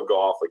instead of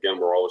Goff. Again,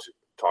 we're always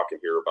talking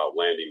here about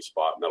landing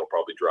spot, and that'll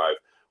probably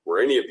drive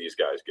where any of these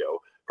guys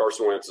go.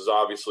 Carson Wentz is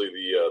obviously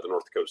the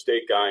North Dakota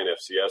State guy, an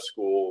FCS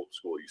school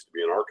used to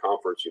be in our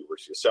conference,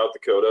 University of South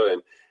Dakota,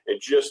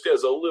 and just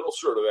as a little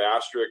sort of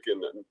asterisk,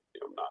 and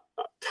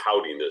not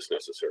touting this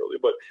necessarily,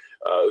 but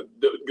a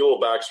little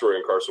backstory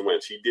on Carson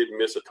Wentz. He did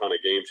miss a ton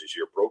of games this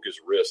year, broke his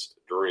wrist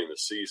during the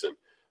season,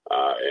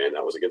 and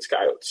that was against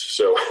Coyotes.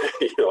 So,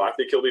 I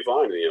think he'll be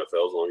fine in the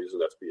NFL as long as he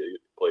doesn't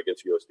play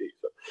against USD.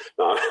 So,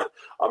 no,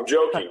 I'm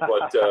joking,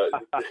 but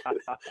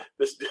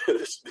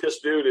this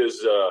dude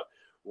is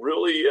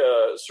really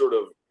sort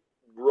of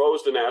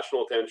rose to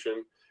national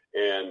attention.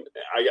 And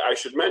I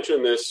should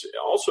mention this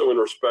also in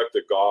respect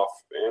to Goff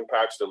and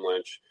Paxton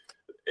Lynch.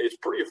 It's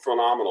pretty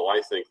phenomenal,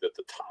 I think, that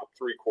the top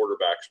three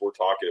quarterbacks we're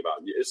talking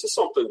about, this is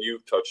something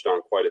you've touched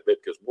on quite a bit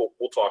because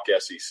we'll talk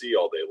SEC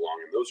all day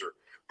long, and those are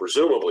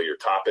presumably your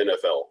top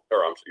NFL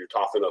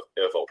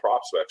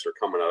prospects are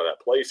coming out of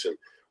that place. And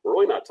we're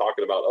really not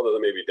talking about, other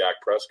than maybe Dak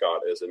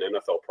Prescott as an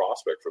NFL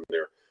prospect from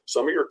there,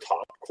 some of your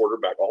top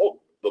quarterback,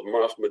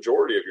 the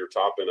majority of your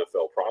top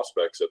NFL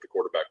prospects at the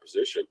quarterback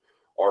position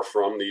are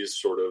from these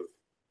sort of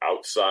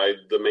outside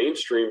the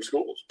mainstream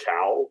schools.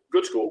 Cal,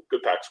 good school,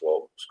 good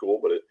Pac-12 school,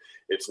 but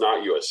it's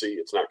not USC.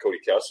 It's not Cody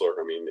Kessler.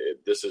 I mean,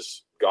 this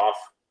is Goff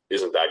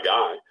isn't that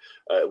guy,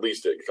 at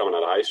least coming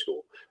out of high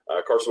school.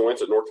 Carson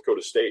Wentz at North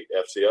Dakota State,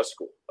 FCS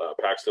school.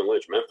 Paxton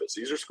Lynch, Memphis.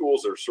 These are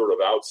schools that are sort of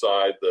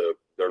outside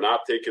they're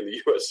not taking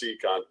the USC,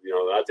 they're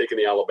not taking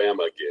the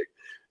Alabama gig,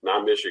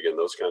 not Michigan,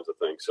 those kinds of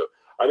things. So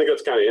I think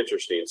that's kind of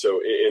interesting.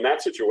 So in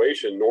that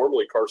situation,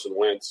 normally Carson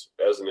Wentz,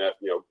 as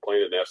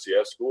playing at an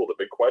FCS school, the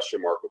big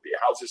question mark would be,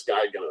 how's this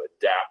guy going to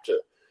adapt to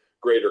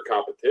greater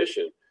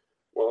competition?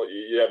 Well,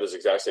 you have those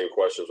exact same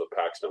questions with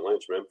Paxton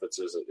Lynch. Memphis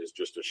is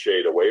just a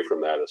shade away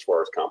from that as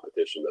far as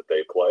competition that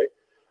they play.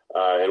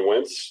 And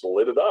Wentz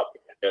lit it up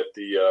at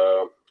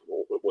the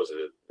it was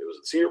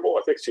the Senior Bowl?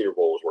 I think Senior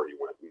Bowl was where he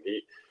went. And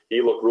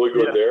he looked really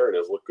good there and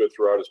has looked good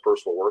throughout his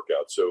personal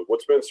workout. So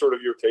what's been sort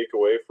of your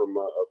takeaway from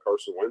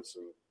Carson Wentz,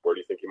 and where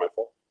do you think he might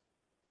fall?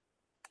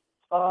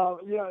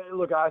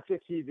 Look, I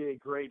think he'd be a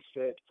great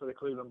fit for the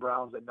Cleveland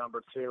Browns at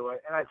number 2.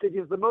 And I think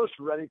he's the most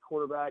ready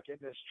quarterback in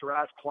this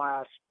draft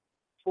class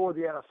for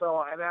the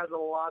NFL, and that has a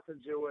lot to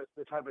do with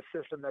the type of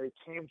system that he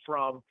came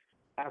from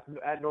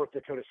at North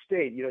Dakota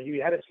State. You know, he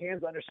had his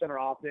hands under center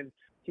often.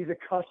 He's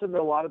accustomed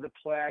to a lot of the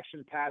play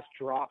action pass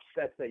drop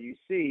sets that you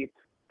see,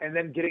 and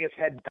then getting his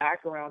head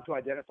back around to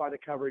identify the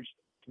coverage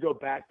to go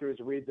back through his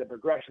reads and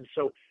progression.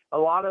 So a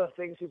lot of the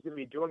things he's going to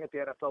be doing at the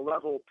NFL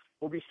level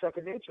will be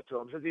second nature to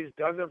him, since he's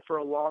done them for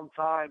a long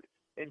time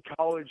in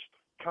college,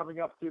 coming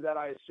up through that,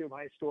 I assume,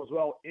 high school as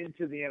well,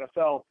 into the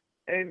NFL.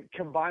 And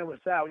combined with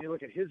that, when you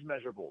look at his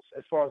measurables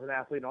as far as an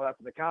athlete and all that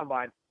from the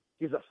combine,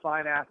 he's a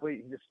fine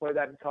athlete. He displayed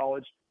that in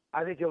college.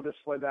 I think he'll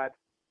display that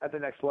at the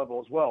next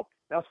level as well.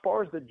 Now, as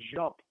far as the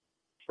jump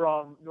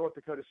from North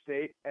Dakota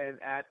State and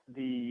at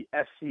the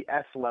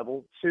FCS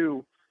level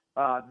to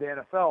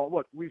the NFL,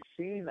 look, we've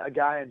seen a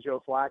guy in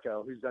Joe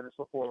Flacco who's done this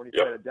before when he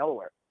played at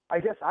Delaware. I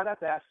guess I'd have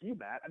to ask you,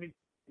 Matt. I mean,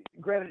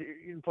 granted,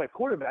 you didn't play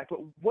quarterback, but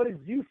what did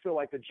you feel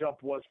like the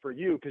jump was for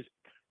you? Because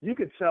you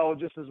could tell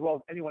just as well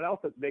as anyone else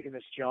that's making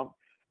this jump,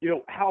 you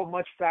know, how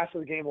much faster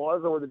the game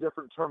was or the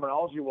different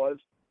terminology was,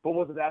 but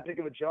was it that big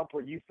of a jump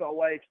where you felt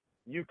like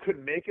you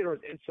couldn't make it or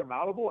it was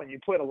insurmountable, and you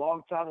played a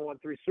long time and won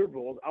 3 Super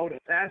Bowls? I would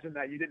imagine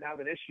that you didn't have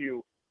an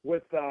issue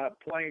with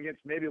playing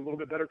against maybe a little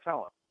bit better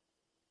talent.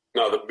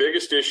 No, the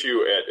biggest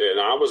issue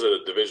and I was at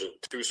a Division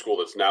II school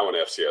that's now an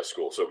FCS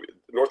school. So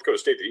North Dakota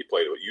State that he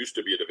played at used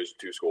to be a Division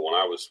II school when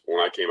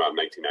I came out in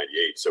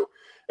 1998. So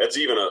that's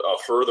even a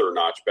further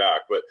notch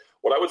back. But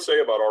what I would say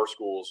about our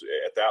schools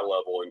at that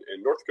level, and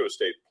North Dakota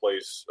State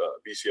plays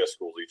BCS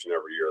schools each and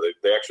every year.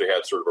 They actually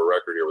had sort of a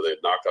record here where they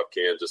had knocked off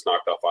Kansas,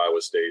 knocked off Iowa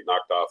State,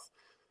 knocked off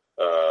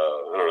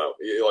I don't know,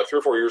 like 3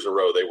 or 4 years in a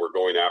row they were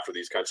going after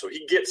these kinds. So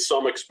he gets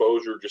some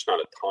exposure, just not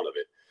a ton of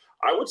it.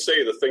 I would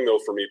say the thing, though,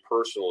 for me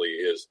personally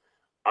is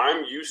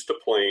I'm used to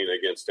playing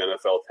against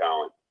NFL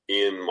talent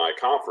in my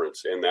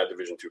conference, in that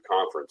Division II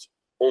conference,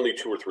 only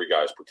 2 or 3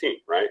 guys per team,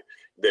 right?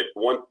 That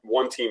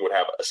one team would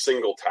have a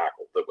single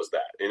tackle that was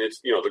that. And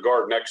it's, you know, the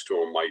guard next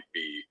to him might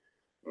be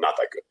not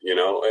that good, you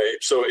know?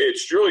 So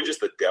it's really just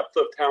the depth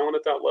of talent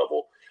at that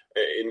level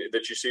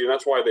that you see. And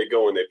that's why they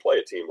go and they play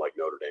a team like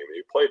Notre Dame.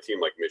 They play a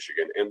team like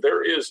Michigan. And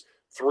there is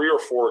 3 or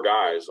 4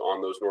 guys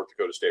on those North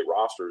Dakota State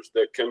rosters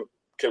that can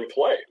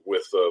play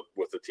with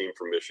the team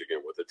from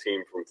Michigan, with the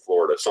team from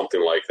Florida,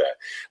 something like that.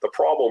 The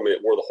problem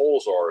where the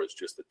holes are is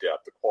just the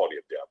depth, the quality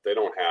of depth. They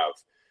don't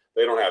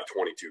have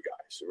 22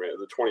 guys. I mean,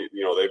 the 20,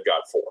 you know, they've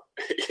got 4.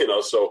 You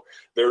know, so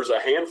there's a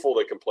handful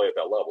that can play at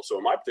that level. So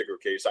in my particular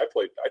case, I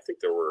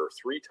think there were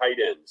 3 tight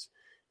ends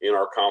in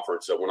our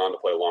conference that went on to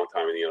play a long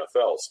time in the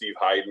NFL. Steve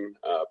Hayden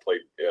played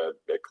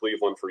at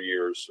Cleveland for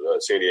years,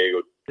 San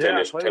Diego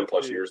 10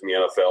 plus years in the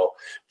NFL.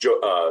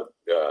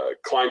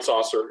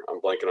 Kleinsasser,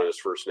 I'm blanking on his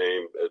first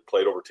name,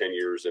 played over 10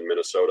 years in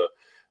Minnesota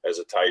as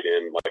a tight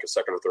end, like a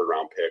 2nd or 3rd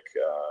round pick.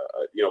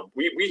 You know,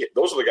 we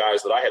those are the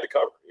guys that I had to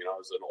cover. You know,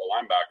 as an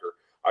linebacker,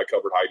 I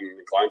covered Hayden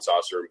and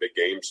Kleinsasser in big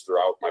games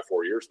throughout my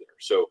 4 years there.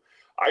 So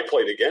I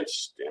played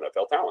against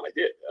NFL talent. I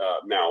did.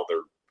 Now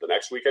the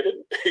next week I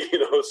didn't, you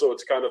know, so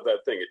it's kind of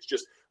that thing. It's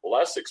just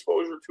less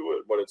exposure to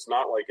it, but it's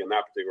not like in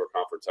that particular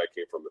conference I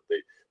came from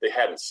that they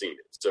hadn't seen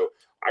it. So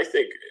I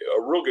think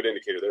a real good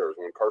indicator there is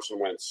when Carson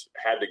Wentz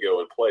had to go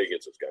and play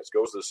against those guys,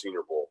 goes to the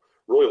Senior Bowl,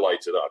 really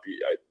lights it up.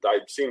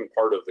 I've seen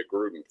part of the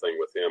Gruden thing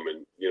with him,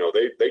 and, you know,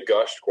 they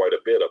gushed quite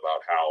a bit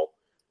about how,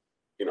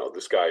 you know,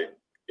 this guy,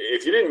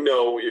 if you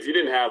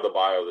didn't have the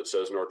bio that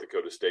says North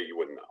Dakota State, you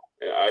wouldn't know.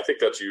 And I think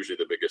that's usually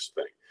the biggest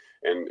thing.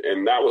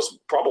 And that was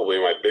probably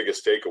my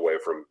biggest takeaway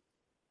from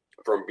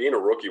being a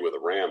rookie with the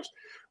Rams.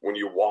 When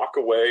you walk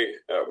away,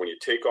 when you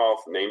take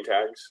off name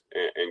tags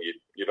and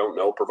you don't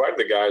know, provided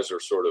the guys are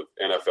sort of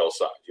NFL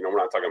size. You know, we're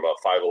not talking about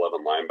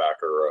 5'11"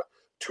 linebacker or a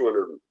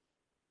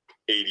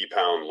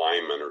 280-pound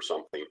lineman or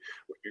something.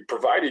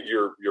 Provided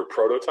your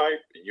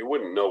prototype, you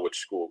wouldn't know which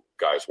school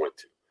guys went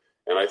to.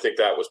 And I think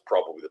that was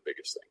probably the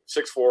biggest thing.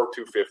 6'4",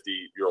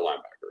 250, you're a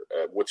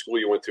linebacker. What school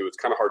you went to, it's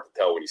kind of hard to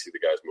tell when you see the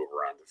guys move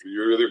around. If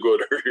you're either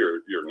good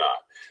or you're not.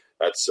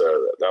 That's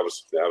that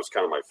was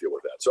kind of my feel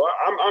with that. So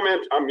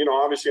I'm you know,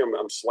 obviously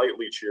I'm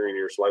slightly cheering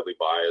here, slightly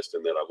biased,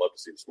 and that I'd love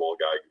to see the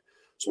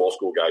small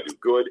school guy do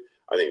good.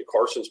 I think in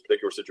Carson's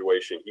particular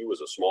situation, he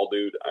was a small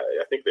dude.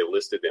 I think they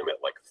listed him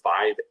at like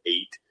 5'8",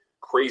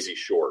 crazy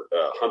short,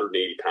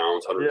 180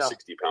 pounds,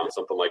 160 pounds,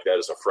 something like that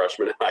as a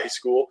freshman in high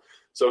school.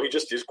 So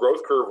his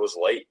growth curve was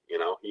late. You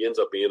know, he ends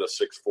up being a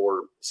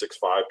 6'4",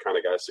 6'5" kind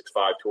of guy,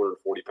 6'5",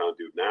 240-pound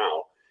dude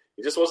now.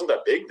 He just wasn't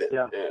that big then.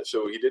 Yeah.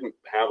 So he didn't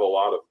have a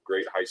lot of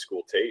great high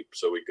school tape.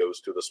 So he goes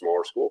to the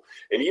smaller school.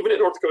 And even at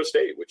North Dakota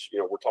State, which, you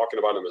know, we're talking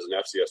about him as an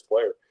FCS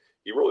player,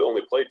 he really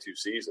only played 2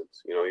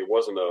 seasons. You know, he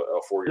wasn't a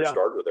 4-year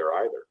starter there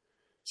either.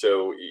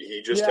 So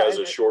he just has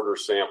a shorter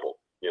sample,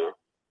 you know.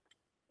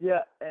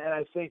 Yeah, and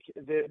I think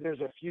there's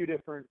a few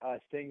different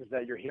things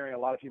that you're hearing a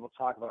lot of people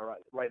talk about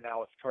right now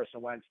with Carson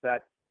Wentz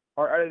that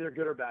are either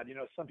good or bad. You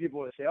know, some people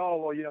would say, oh,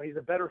 well, you know, he's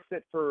a better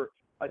fit for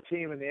a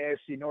team in the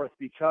AFC North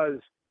because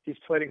he's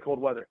played in cold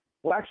weather.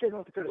 Well, actually,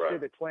 North Dakota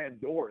State, they play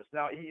indoors.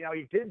 Now,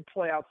 he did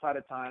play outside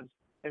at times,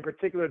 in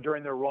particular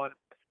during their run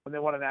when they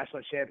won a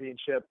national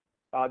championship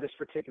this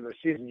particular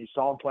season. You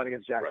saw him playing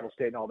against Jacksonville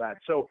State and all that.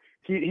 So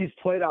he's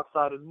played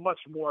outside of much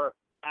more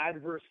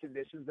adverse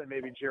conditions than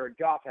maybe Jared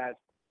Goff has,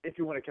 if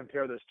you want to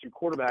compare those two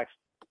quarterbacks.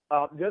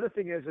 The other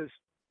thing is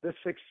the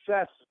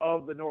success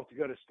of the North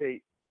Dakota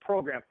State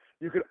program.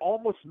 You could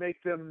almost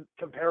make them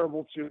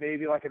comparable to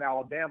maybe like an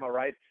Alabama,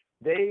 right?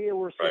 They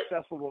were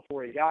successful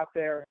before he got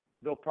there.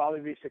 They'll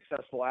probably be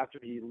successful after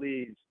he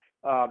leaves.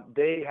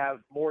 They have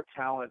more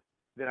talent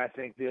than I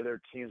think the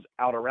other teams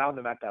out around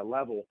them at that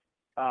level.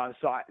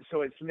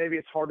 So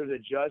it's harder to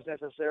judge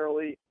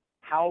necessarily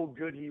how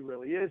good he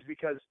really is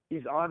because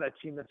he's on a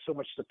team that's so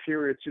much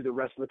superior to the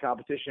rest of the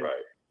competition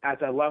at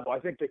that level. I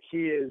think the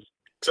key is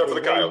except for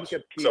the Coyotes.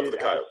 Except for the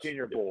Coyotes.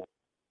 Senior Bowl.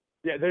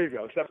 Yeah, there you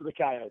go. Except for the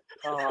Coyotes.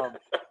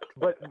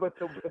 But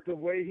the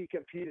way he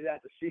competed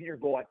at the Senior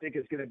Bowl, I think,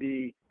 is going to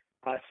be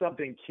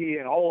something key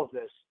in all of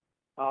this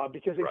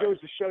because it goes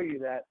to show you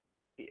that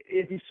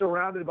if he's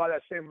surrounded by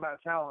that same amount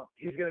of talent,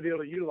 he's going to be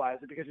able to utilize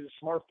it because he's a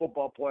smart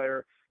football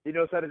player. He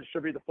knows how to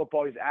distribute the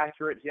football. He's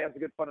accurate. He has the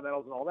good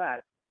fundamentals and all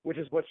that, which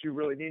is what you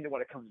really need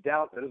when it comes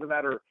down to it. It doesn't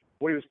matter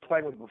what he was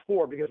playing with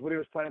before because what he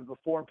was playing with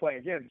before and playing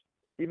against,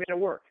 he made it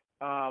work.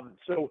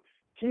 So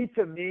he,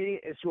 to me,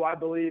 is who I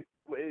believe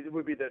it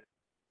would be the,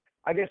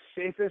 I guess,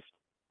 safest,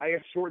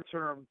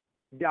 short-term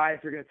guy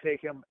if you're going to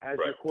take him as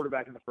your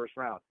quarterback in the first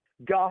round.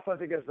 Goff, I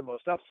think, has the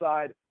most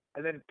upside,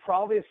 and then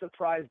probably a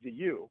surprise to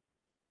you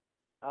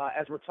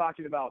as we're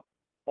talking about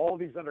all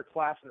these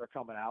underclassmen that are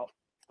coming out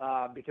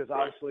because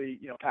obviously,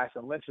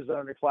 Paxton Lynch is an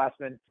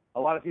underclassman. A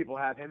lot of people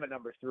have him at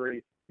number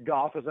 3.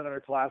 Goff is an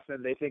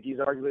underclassman. They think he's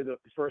arguably the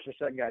first or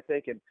second guy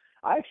taken.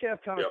 I actually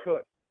have Connor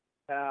Cook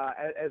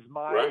as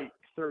my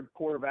third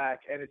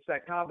quarterback, and it's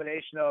that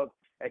combination of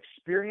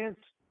experience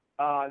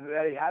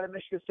that he had at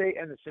Michigan State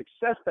and the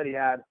success that he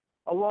had,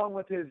 along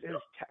with his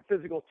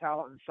physical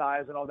talent and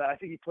size and all that. I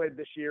think he played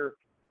this year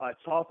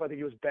tough. I think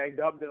he was banged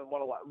up. Didn't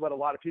want to let a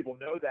lot of people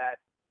know that.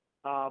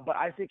 But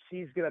I think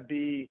he's going to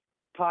be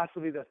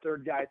possibly the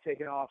third guy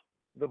taken off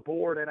the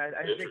board, and I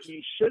think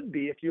he should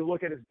be if you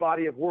look at his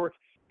body of work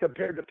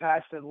compared to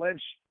Paxton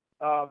Lynch,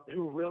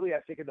 who really, I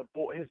think, in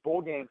his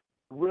bowl game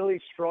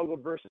really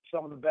struggled versus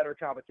some of the better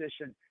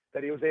competition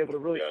that he was able to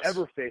really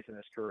ever face in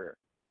his career.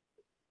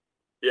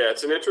 Yeah,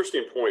 it's an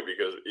interesting point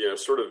because,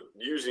 sort of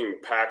using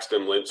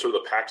Paxton Lynch, sort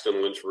of the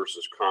Paxton Lynch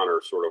versus Connor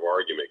sort of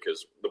argument,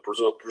 because the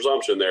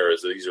presumption there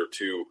is that these are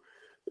two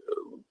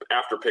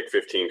after pick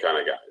 15 kind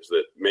of guys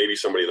that maybe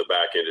somebody in the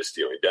back end is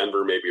stealing.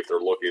 Denver, maybe if they're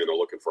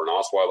looking for an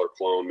Osweiler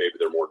clone, maybe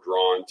they're more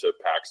drawn to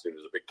Paxton,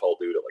 who's a big tall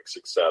dude at like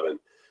 6'7".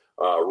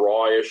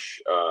 Rawish,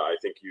 I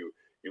think you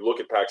look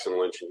at Paxton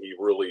Lynch and he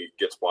really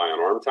gets by on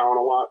arm talent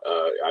a lot.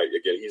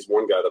 Again, he's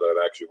one guy that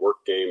I've actually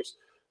worked games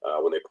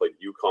when they played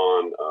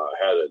UConn,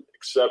 had an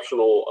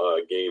exceptional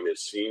game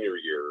his senior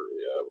year,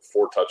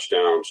 4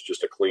 touchdowns,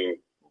 just a clean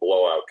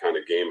blowout kind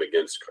of game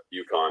against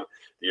UConn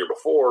the year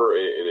before,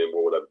 and then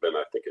what would have been,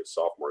 I think, his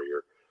sophomore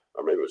year,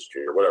 or maybe it was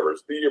junior, whatever.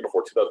 It's the year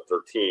before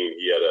 2013.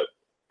 He had a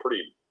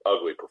pretty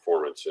ugly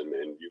performance, and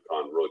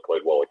UConn really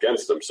played well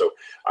against them. So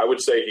I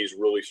would say he's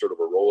really sort of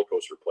a roller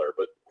coaster player,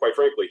 but quite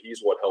frankly,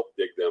 he's what helped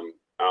dig them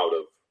out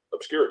of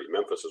obscurity.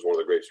 Memphis is one of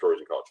the great stories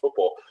in college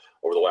football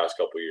over the last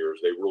couple of years.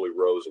 They really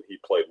rose, and he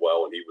played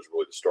well, and he was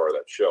really the star of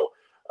that show.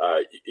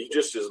 He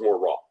just is more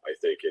raw, I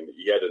think, and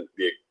he had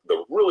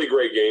the really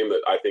great game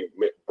that I think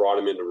brought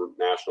him into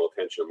national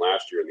attention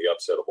last year in the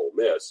upset of Ole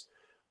Miss.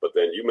 But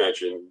then you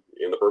mentioned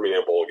in the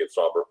Birmingham Bowl against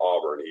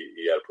Auburn,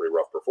 he had a pretty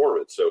rough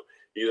performance. So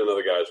he's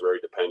another guy who's very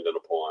dependent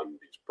upon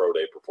these pro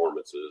day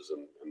performances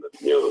and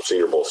the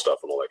Senior Bowl stuff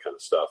and all that kind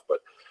of stuff. But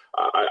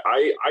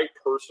I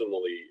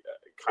personally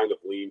kind of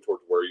lean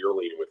towards where you're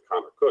leaning with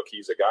Connor Cook.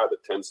 He's a guy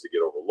that tends to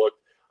get overlooked.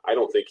 I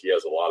don't think he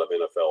has a lot of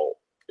NFL.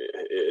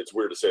 It's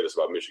weird to say this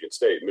about Michigan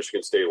State.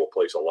 Michigan State will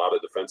place a lot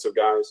of defensive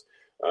guys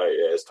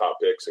as top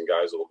picks and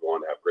guys that will go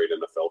on to have great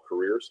NFL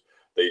careers.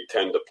 They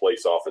tend to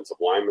place offensive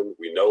linemen.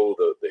 We know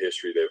the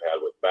history they've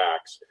had with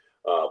backs,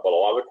 but a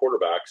lot of the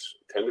quarterbacks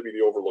tend to be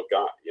the overlooked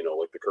guy,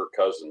 like the Kirk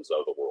Cousins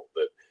of the world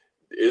that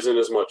isn't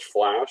as much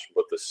flash,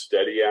 but the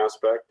steady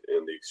aspect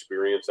and the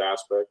experience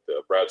aspect.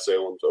 Brad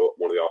Salem's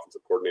one of the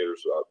offensive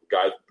coordinators,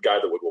 guy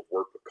that would have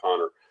worked with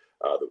Connor.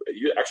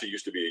 He actually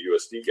used to be a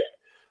USD guy.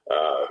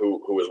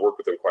 Who has worked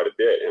with him quite a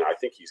bit, and I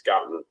think he's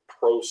gotten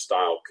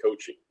pro-style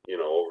coaching,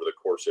 over the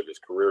course of his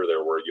career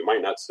there, where you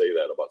might not say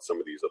that about some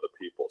of these other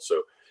people.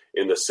 So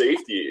in the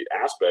safety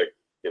aspect,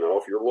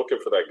 if you're looking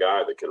for that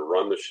guy that can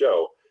run the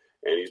show,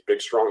 and he's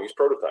big, strong, he's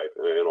prototype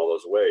in all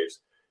those ways,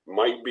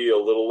 might be a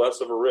little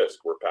less of a risk,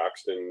 where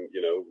Paxton,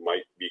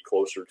 might be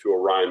closer to a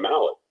Ryan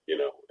Mallett,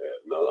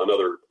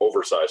 another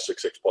oversized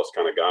 6'6+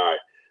 kind of guy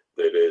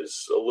that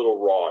is a little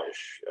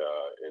rawish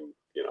and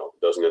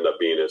doesn't end up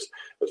being as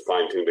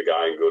fine-tuned a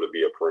guy and go to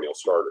be a perennial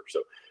starter.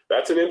 So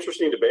that's an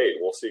interesting debate.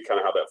 We'll see kind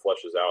of how that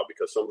fleshes out,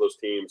 because some of those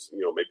teams,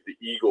 maybe the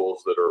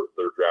Eagles that are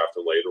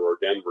drafting later, or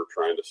Denver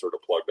trying to sort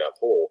of plug that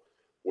hole,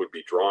 would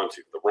be drawn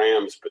to. The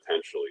Rams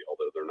potentially,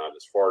 although they're not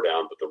as far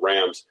down, but the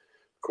Rams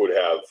could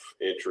have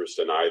interest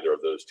in either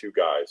of those two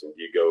guys. And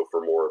do you go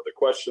for more of the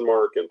question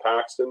mark in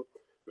Paxton,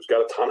 who's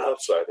got a ton of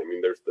upside. I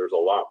mean, there's a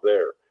lot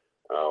there.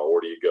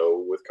 Or do you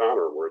go with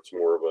Connor, where it's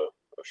more of a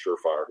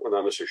surefire? Well,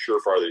 not necessarily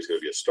surefire that he's going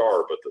to be a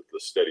star, but the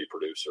steady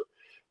producer.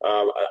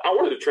 I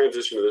wanted to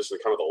transition to this in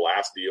kind of the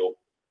last deal.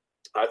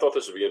 I thought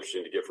this would be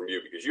interesting to get from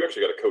you because you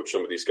actually got to coach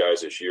some of these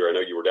guys this year. I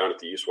know you were down at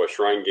the East-West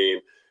Shrine Game.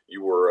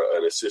 You were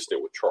an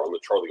assistant with on the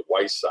Charlie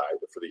Weiss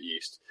side for the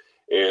East.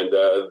 And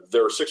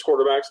there are 6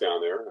 quarterbacks down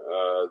there.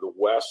 The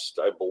West,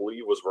 I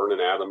believe, was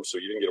Vernon Adams, so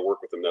you didn't get to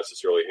work with him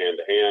necessarily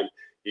hand-to-hand.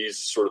 He's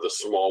sort of the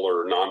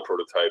smaller,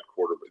 non-prototype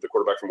the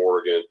quarterback from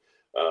Oregon,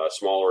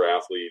 smaller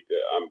athlete.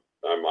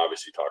 I'm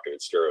obviously talking in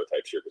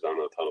stereotypes here because I don't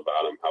know a ton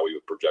about him, how he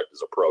would project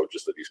as a pro,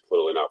 just that he's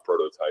clearly not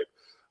prototype.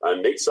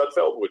 Nate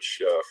Sudfeld,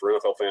 which for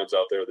NFL fans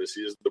out there, this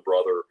is the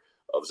brother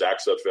of Zach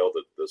Sudfeld,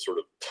 the sort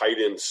of tight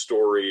end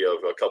story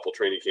of a couple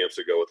training camps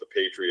ago with the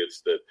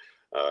Patriots that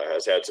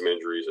has had some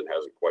injuries and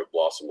hasn't quite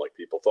blossomed like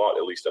people thought,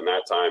 at least in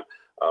that time.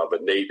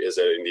 But Nate is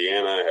at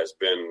Indiana,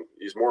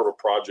 he's more of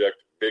a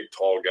project, big,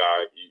 tall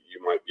guy.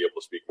 You might be able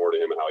to speak more to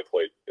him and how he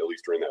played, at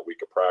least during that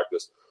week of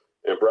practice.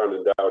 And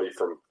Brandon Dowdy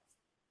from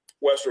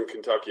Western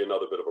Kentucky,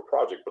 another bit of a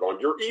project. But on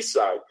your east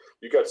side,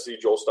 you got to see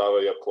Joel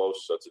Stave up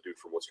close. That's a dude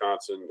from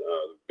Wisconsin.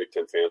 Big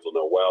Ten fans will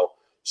know well.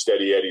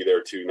 Steady Eddie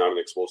there, too. Not an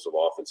explosive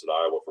offense at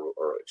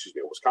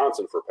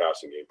Wisconsin for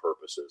passing game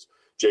purposes.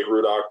 Jake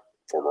Rudock,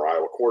 former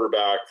Iowa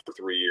quarterback for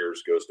 3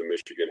 years, goes to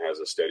Michigan, has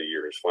a steady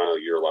year. His final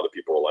year, a lot of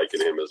people are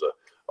liking him as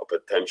a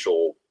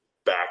potential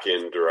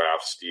back-end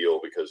draft steal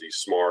because he's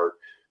smart,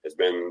 has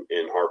been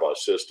in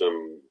Harbaugh's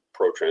system.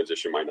 Pro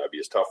transition might not be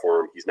as tough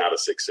for him. He's not a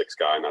 6'6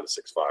 guy, not a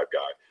 6'5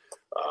 guy.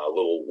 A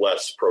little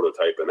less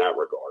prototype in that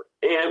regard.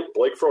 And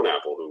Blake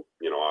Fronapple, who,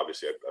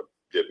 obviously I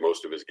did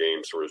most of his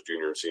games for his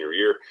junior and senior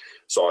year,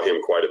 saw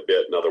him quite a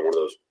bit. Another one of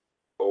those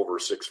over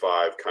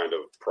 6'5 kind of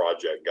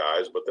project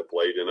guys, but that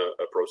played in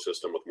a pro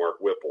system with Mark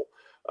Whipple.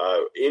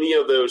 Any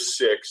of those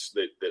 6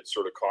 that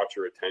sort of caught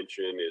your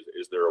attention?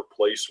 Is there a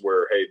place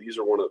where, hey, these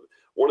are one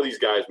of these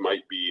guys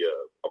might be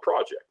a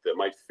project that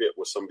might fit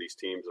with some of these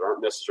teams that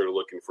aren't necessarily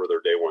looking for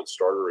their day one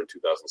starter in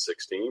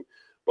 2016,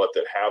 but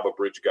that have a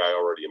bridge guy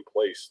already in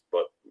place,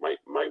 but might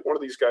one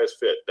of these guys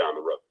fit down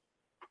the road?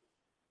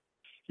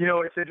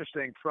 It's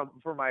interesting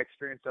from my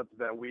experience up to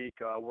that week,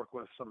 working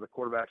with some of the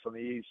quarterbacks on the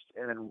East,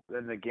 and then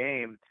in the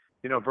game,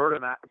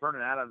 Vernon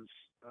Adams,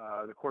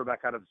 the quarterback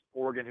out of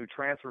Oregon who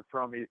transferred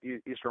from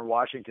Eastern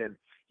Washington,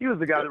 he was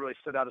the guy that really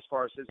stood out as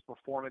far as his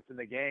performance in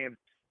the game.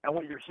 And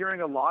what you're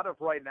hearing a lot of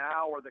right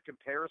now are the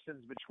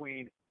comparisons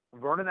between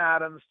Vernon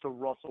Adams to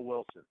Russell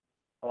Wilson.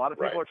 A lot of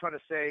people are trying to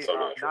say,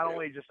 not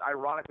only just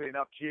ironically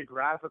enough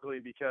geographically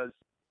because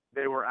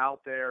they were out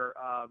there,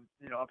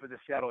 up in the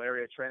Seattle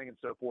area training and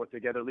so forth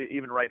together,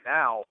 even right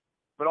now,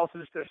 but also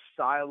just their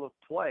style of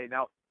play.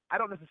 Now, I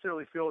don't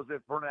necessarily feel as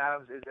if Vernon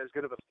Adams is as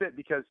good of a fit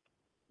because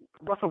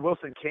Russell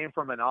Wilson came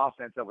from an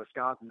offense at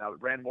Wisconsin that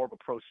ran more of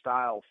a pro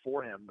style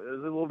for him. It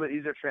was a little bit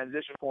easier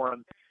transition for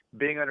him,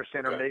 being under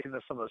center, making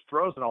some of those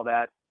throws and all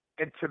that.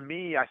 And to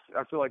me, I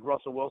feel like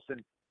Russell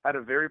Wilson had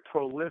a very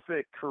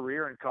prolific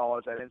career in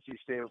college at NC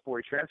State before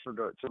he transferred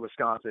to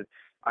Wisconsin.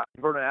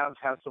 Vernon Adams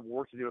has some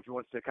work to do if he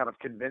wants to kind of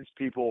convince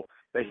people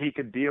that he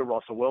could be a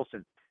Russell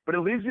Wilson. But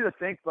it leads you to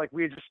think, like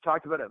we had just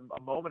talked about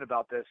a moment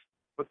about this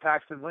with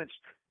Paxton Lynch,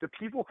 do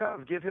people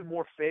kind of give him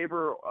more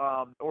favor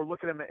or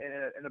look at him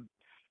in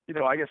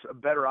a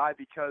better eye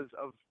because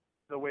of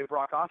the way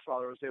Brock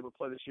Osweiler was able to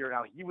play this year and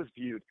how he was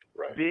viewed,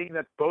 being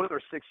that both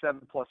are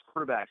 6'7+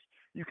 quarterbacks.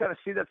 You kind of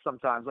see that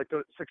sometimes. Like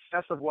the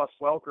success of Wes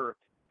Welker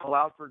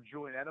allowed for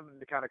Julian Edelman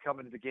to kind of come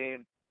into the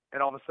game,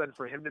 and all of a sudden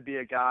for him to be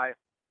a guy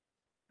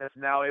that's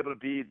now able to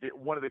be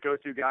one of the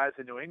go-to guys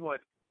in New England,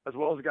 as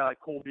well as a guy like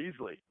Cole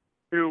Beasley,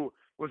 who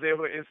was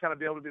able to kind of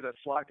be able to be the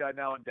slot guy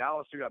now in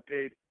Dallas, who got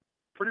paid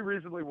pretty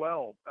reasonably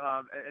well.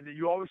 And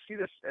you always see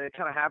this, and it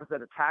kind of happens at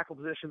the tackle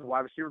position, the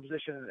wide receiver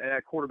position, and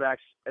at quarterbacks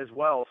as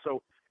well.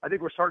 So I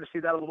think we're starting to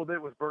see that a little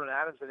bit with Vernon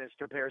Adams in his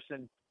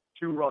comparison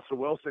to Russell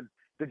Wilson.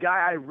 The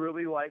guy I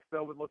really like,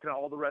 though, when looking at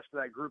all the rest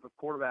of that group of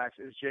quarterbacks,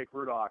 is Jake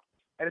Rudock.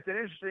 And it's an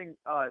interesting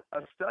a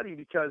study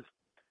because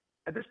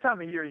at this time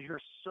of year, you hear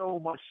so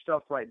much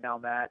stuff right now,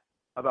 Matt,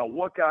 about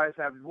what guys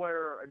have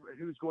where and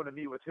who's going to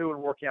meet with who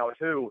and working out with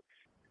who.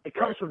 It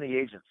comes from the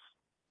agents.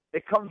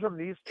 It comes from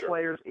these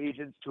players'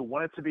 agents who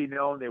want it to be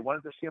known. They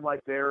want it to seem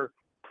like their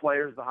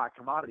players the hot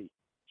commodity.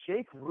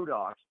 Jake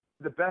Rudock,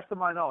 to the best of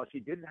my knowledge, he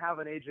didn't have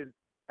an agent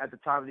at the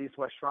time of the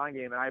East-West Shrine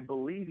Game, and I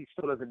believe he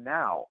still doesn't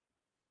now.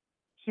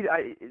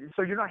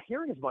 So you're not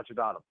hearing as much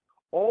about him.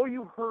 All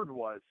you heard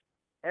was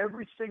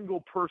every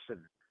single person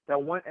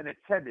that went and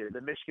attended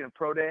the Michigan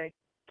Pro Day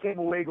came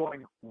away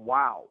going,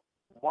 wow,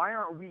 why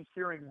aren't we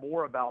hearing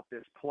more about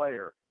this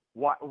player?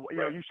 Why,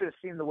 you should have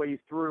seen the way he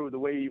threw, the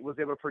way he was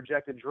able to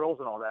project in drills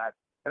and all that.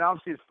 And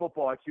obviously his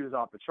football IQ is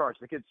off the charts.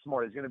 The kid's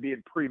smart. He's going to be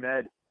in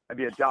pre-med and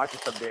be a doctor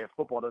someday if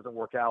football doesn't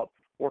work out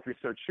or if he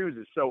so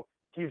chooses. So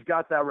he's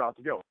got that route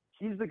to go.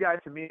 He's the guy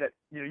to me that,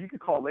 you could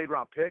call a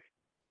late-round pick.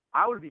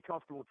 I would be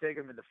comfortable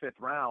taking him in the 5th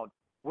round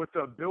with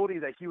the ability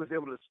that he was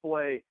able to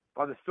display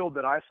on the field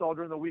that I saw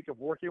during the week of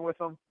working with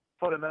him.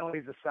 Fundamentally,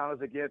 he's as sound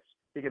as it gets.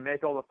 He can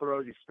make all the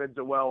throws. He spins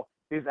it well.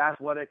 He's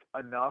athletic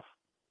enough.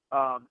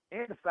 And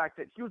the fact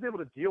that he was able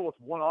to deal with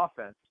one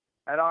offense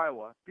at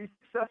Iowa, be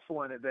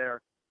successful in it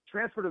there,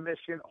 transfer to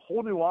Michigan,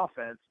 whole new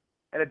offense,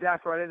 and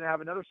adapt right in and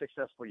have another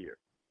successful year.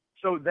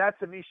 So that,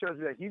 to me, shows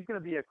me that he's going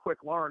to be a quick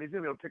learner. He's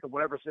going to be able to pick up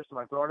whatever system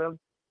I throw at him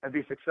and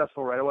be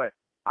successful right away.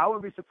 I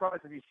wouldn't be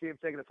surprised if you see him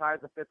taking as high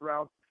as the 5th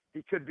round.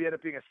 He could end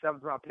up being a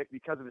 7th-round pick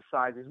because of his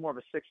size. He's more of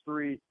a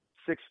 6'3",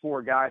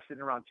 6'4" guy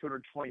sitting around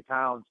 220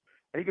 pounds.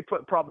 And he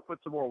could probably put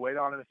some more weight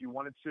on him if he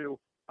wanted to,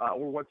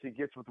 or once he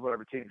gets with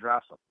whatever team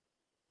drafts him.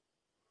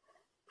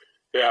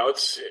 Yeah,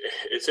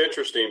 it's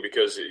interesting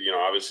because,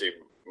 obviously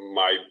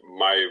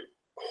my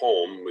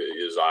home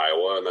is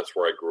Iowa, and that's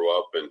where I grew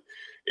up. And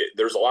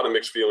there's a lot of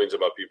mixed feelings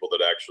about people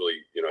that actually,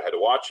 had to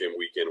watch him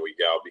week in, week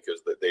out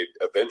because they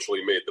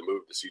eventually made the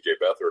move to C.J.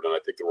 Beathard. And I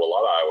think there were a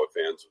lot of Iowa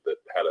fans that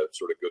had a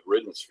sort of good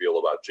riddance feel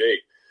about Jake.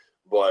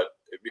 But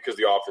because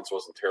the offense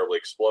wasn't terribly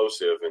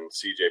explosive and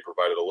CJ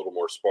provided a little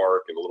more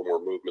spark and a little more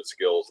movement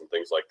skills and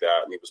things like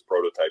that, and he was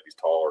prototype, he's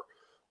taller,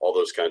 all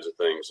those kinds of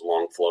things,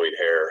 long flowing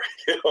hair,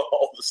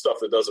 all the stuff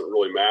that doesn't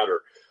really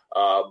matter.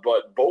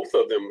 But both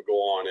of them go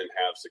on and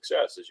have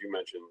success. As you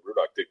mentioned,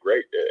 Rudock did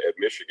great at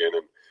Michigan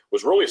and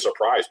was really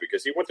surprised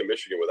because he went to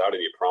Michigan without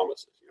any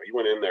promises. He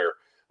went in there,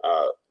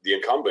 the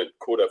incumbent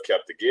could have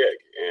kept the gig,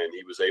 and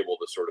he was able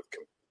to sort of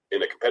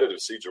in a competitive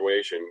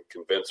situation,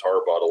 convince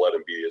Harbaugh to let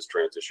him be his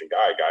transition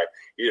guy.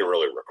 He didn't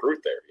really recruit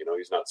there.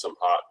 He's not some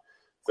hot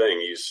thing.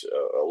 He's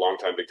a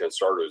longtime Big Ten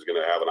starter who's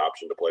going to have an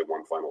option to play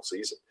one final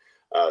season.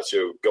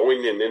 So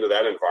going into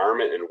that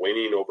environment and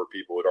winning over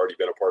people who had already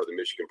been a part of the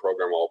Michigan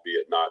program,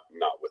 albeit not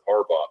with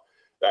Harbaugh,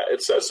 that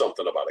it says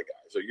something about a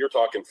guy. So you're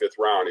talking 5th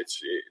round.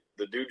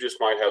 The dude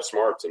just might have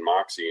smarts and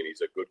moxie, and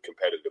he's a good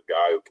competitive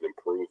guy who can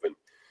improve and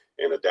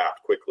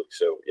adapt quickly.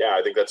 So, yeah,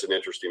 I think that's an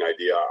interesting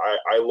idea.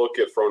 I look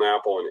at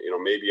Frohnapple, and,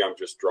 maybe I'm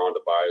just drawn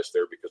to bias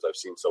there because I've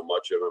seen so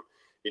much of him.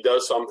 He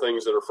does some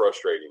things that are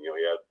frustrating. He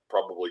had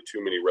probably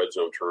too many red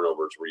zone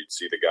turnovers where you'd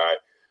see the guy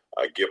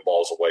give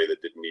balls away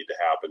that didn't need to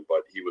happen.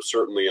 But he was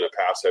certainly in a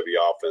pass-heavy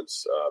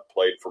offense,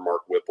 played for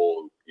Mark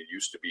Whipple, who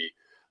used to be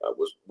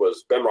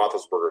was Ben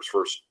Roethlisberger's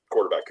first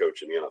quarterback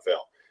coach in the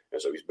NFL.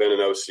 And so he's been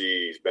an OC,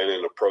 he's been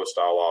in a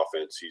pro-style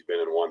offense, he's been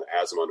in one that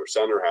has him under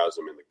center, has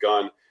him in the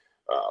gun.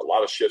 A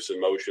lot of shifts in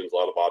motions, a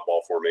lot of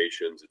oddball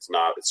formations. It's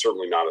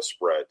certainly not a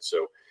spread.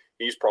 So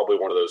he's probably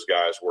one of those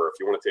guys where if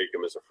you want to take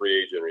him as a free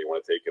agent or you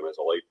want to take him as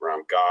a late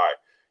round guy,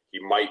 he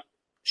might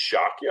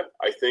shock you.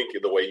 I think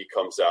the way he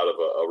comes out of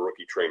a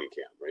rookie training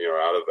camp,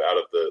 out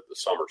of the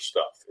summer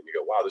stuff, and you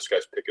go, wow, this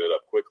guy's picking it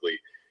up quickly,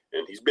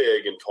 and he's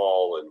big and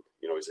tall, and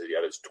he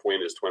had his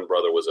twin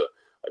brother was a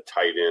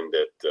tight end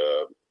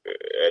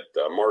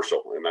at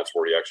Marshall, and that's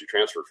where he actually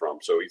transferred from.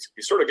 So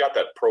he's sort of got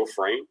that pro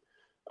frame.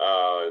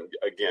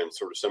 Again,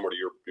 sort of similar to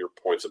your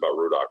points about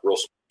Rudock, real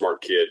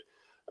smart kid.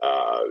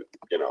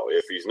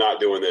 If he's not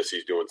doing this,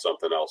 he's doing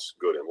something else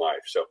good in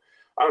life. So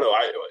I don't know.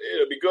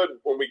 It'll be good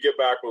when we get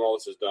back when all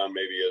this is done,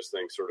 maybe as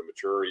things sort of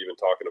mature, even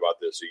talking about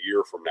this a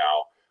year from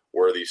now,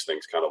 where these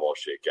things kind of all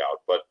shake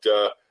out. But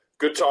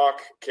good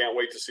talk. Can't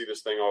wait to see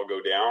this thing all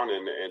go down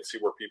and see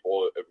where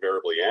people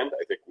invariably end.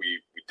 I think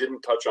we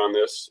didn't touch on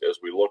this as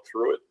we looked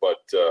through it, but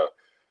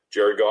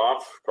Jared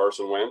Goff,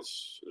 Carson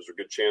Wentz, there's a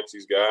good chance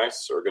these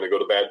guys are going to go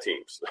to bad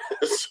teams.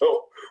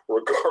 So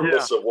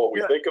regardless of what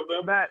we think of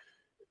them, Matt,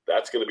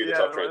 that's going to be the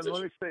tough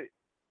transition.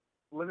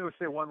 Let me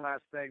say one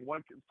last thing,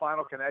 one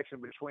final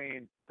connection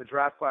between the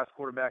draft class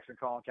quarterbacks and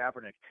Colin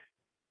Kaepernick.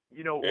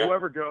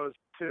 Whoever goes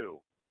to,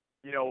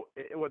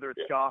 whether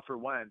it's Goff or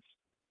Wentz,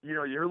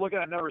 you're looking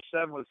at number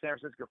 7 with the San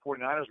Francisco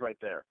 49ers right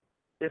there.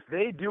 If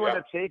they do end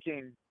up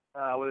taking,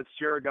 whether it's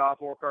Jared Goff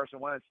or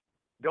Carson Wentz,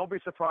 don't be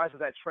surprised if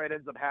that trade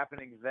ends up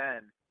happening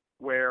then,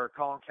 where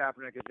Colin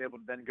Kaepernick is able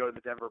to then go to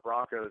the Denver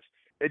Broncos.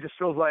 It just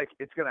feels like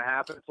it's going to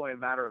happen. It's only a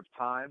matter of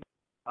time.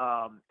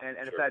 And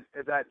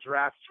if that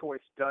draft choice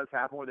does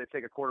happen, where they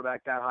take a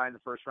quarterback that high in the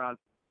first round,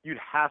 you'd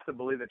have to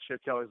believe that Chip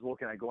Kelly's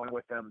looking at going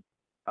with him,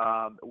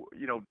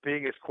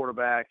 being his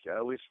quarterback,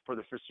 at least for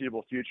the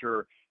foreseeable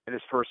future in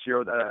his first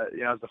year, as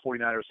the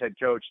 49ers head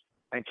coach.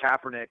 And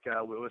Kaepernick,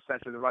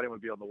 essentially the writing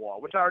would be on the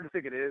wall, which I already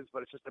think it is,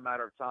 but it's just a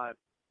matter of time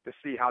to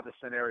see how the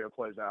scenario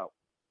plays out.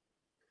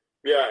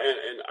 Yeah,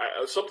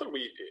 and something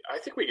I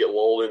think we get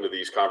lulled into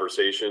these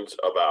conversations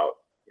about,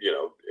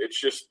 it's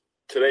just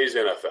today's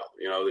NFL.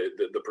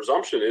 The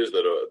presumption is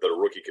that a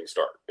rookie can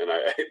start, and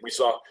we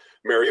saw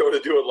Mariota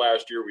do it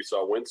last year. We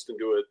saw Winston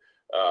do it.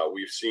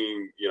 We've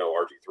seen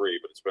RG3,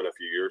 but it's been a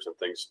few years and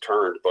things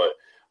turned. But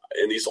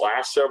in these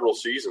last several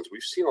seasons,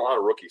 we've seen a lot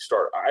of rookies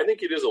start. I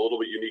think it is a little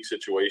bit unique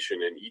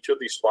situation in each of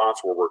these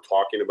spots where we're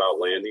talking about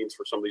landings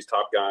for some of these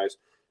top guys,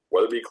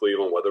 whether it be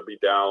Cleveland, whether it be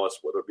Dallas,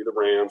 whether it be the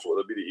Rams,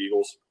 whether it be the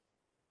Eagles.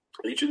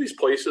 Each of these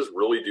places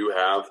really do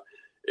have,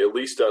 at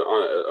least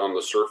on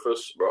the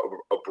surface,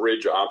 a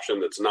bridge option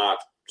that's not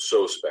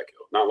so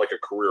speculative, not like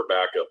a career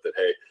backup that,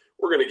 hey,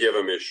 we're going to give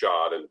him his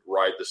shot and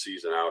ride the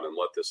season out and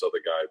let this other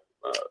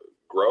guy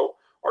grow.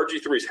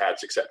 RG3's had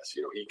success.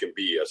 He can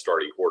be a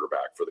starting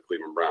quarterback for the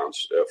Cleveland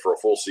Browns for a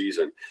full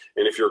season.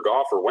 And if you're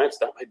Goff or Wentz,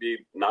 that might be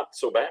not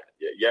so bad.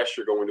 Yes,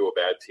 you're going to a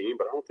bad team,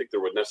 but I don't think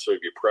there would necessarily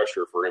be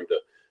pressure for him to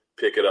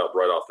pick it up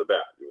right off the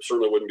bat. It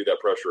certainly wouldn't be that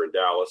pressure in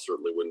Dallas.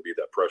 Certainly wouldn't be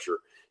that pressure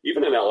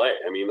even in LA.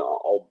 I mean,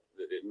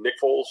 Nick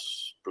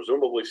Foles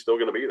presumably still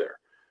going to be there.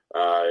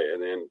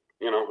 And then,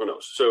 who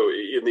knows? So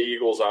in the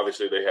Eagles,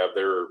 obviously they have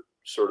their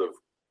sort of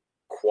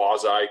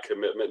quasi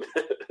commitment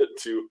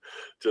to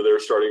their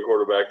starting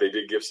quarterback. They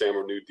did give Sam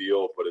a new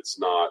deal, but it was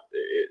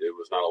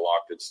not a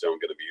locked in stone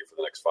going to be for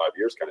the next 5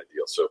 years kind of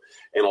deal. So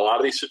in a lot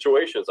of these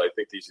situations, I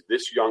think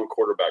this young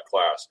quarterback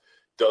class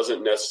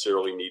doesn't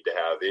necessarily need to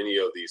have any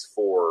of these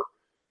four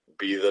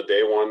be the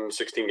day one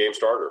 16-game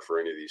starter for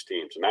any of these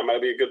teams. And that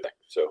might be a good thing.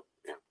 So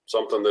yeah,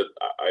 something that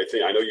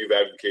I know you've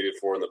advocated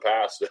for in the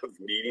past of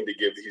needing to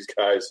give these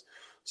guys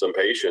some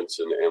patience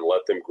and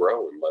let them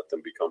grow and let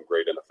them become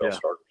great NFL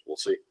starters. We'll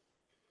see.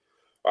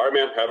 All right,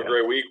 man. Have a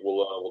great week.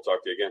 We'll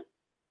talk to you again.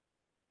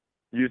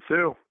 You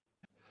too.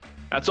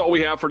 That's all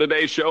we have for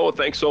today's show.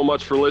 Thanks so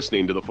much for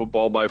listening to the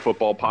Football by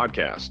Football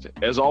podcast.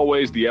 As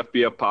always, the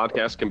FBF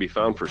podcast can be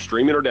found for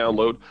streaming or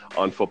download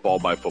on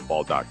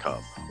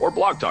footballbyfootball.com or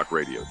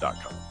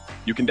blogtalkradio.com.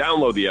 You can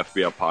download the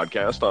FBF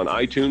podcast on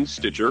iTunes,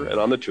 Stitcher, and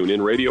on the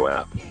TuneIn Radio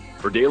app.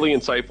 For daily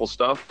insightful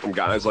stuff from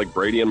guys like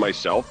Brady and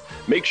myself,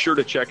 make sure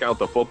to check out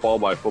the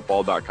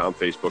footballbyfootball.com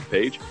Facebook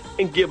page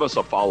and give us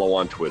a follow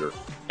on Twitter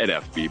at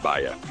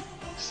FBbyF.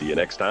 See you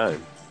next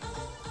time.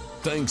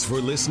 Thanks for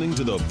listening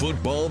to the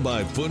Football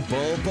by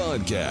Football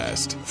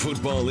podcast.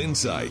 Football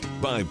insight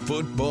by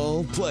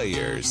football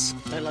players.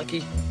 Night,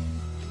 Lucky.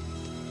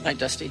 Night,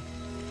 Dusty.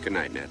 Good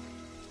night, Ned.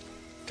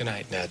 Good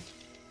night, Ned.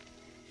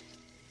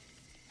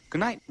 Good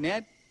night,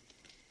 Ned.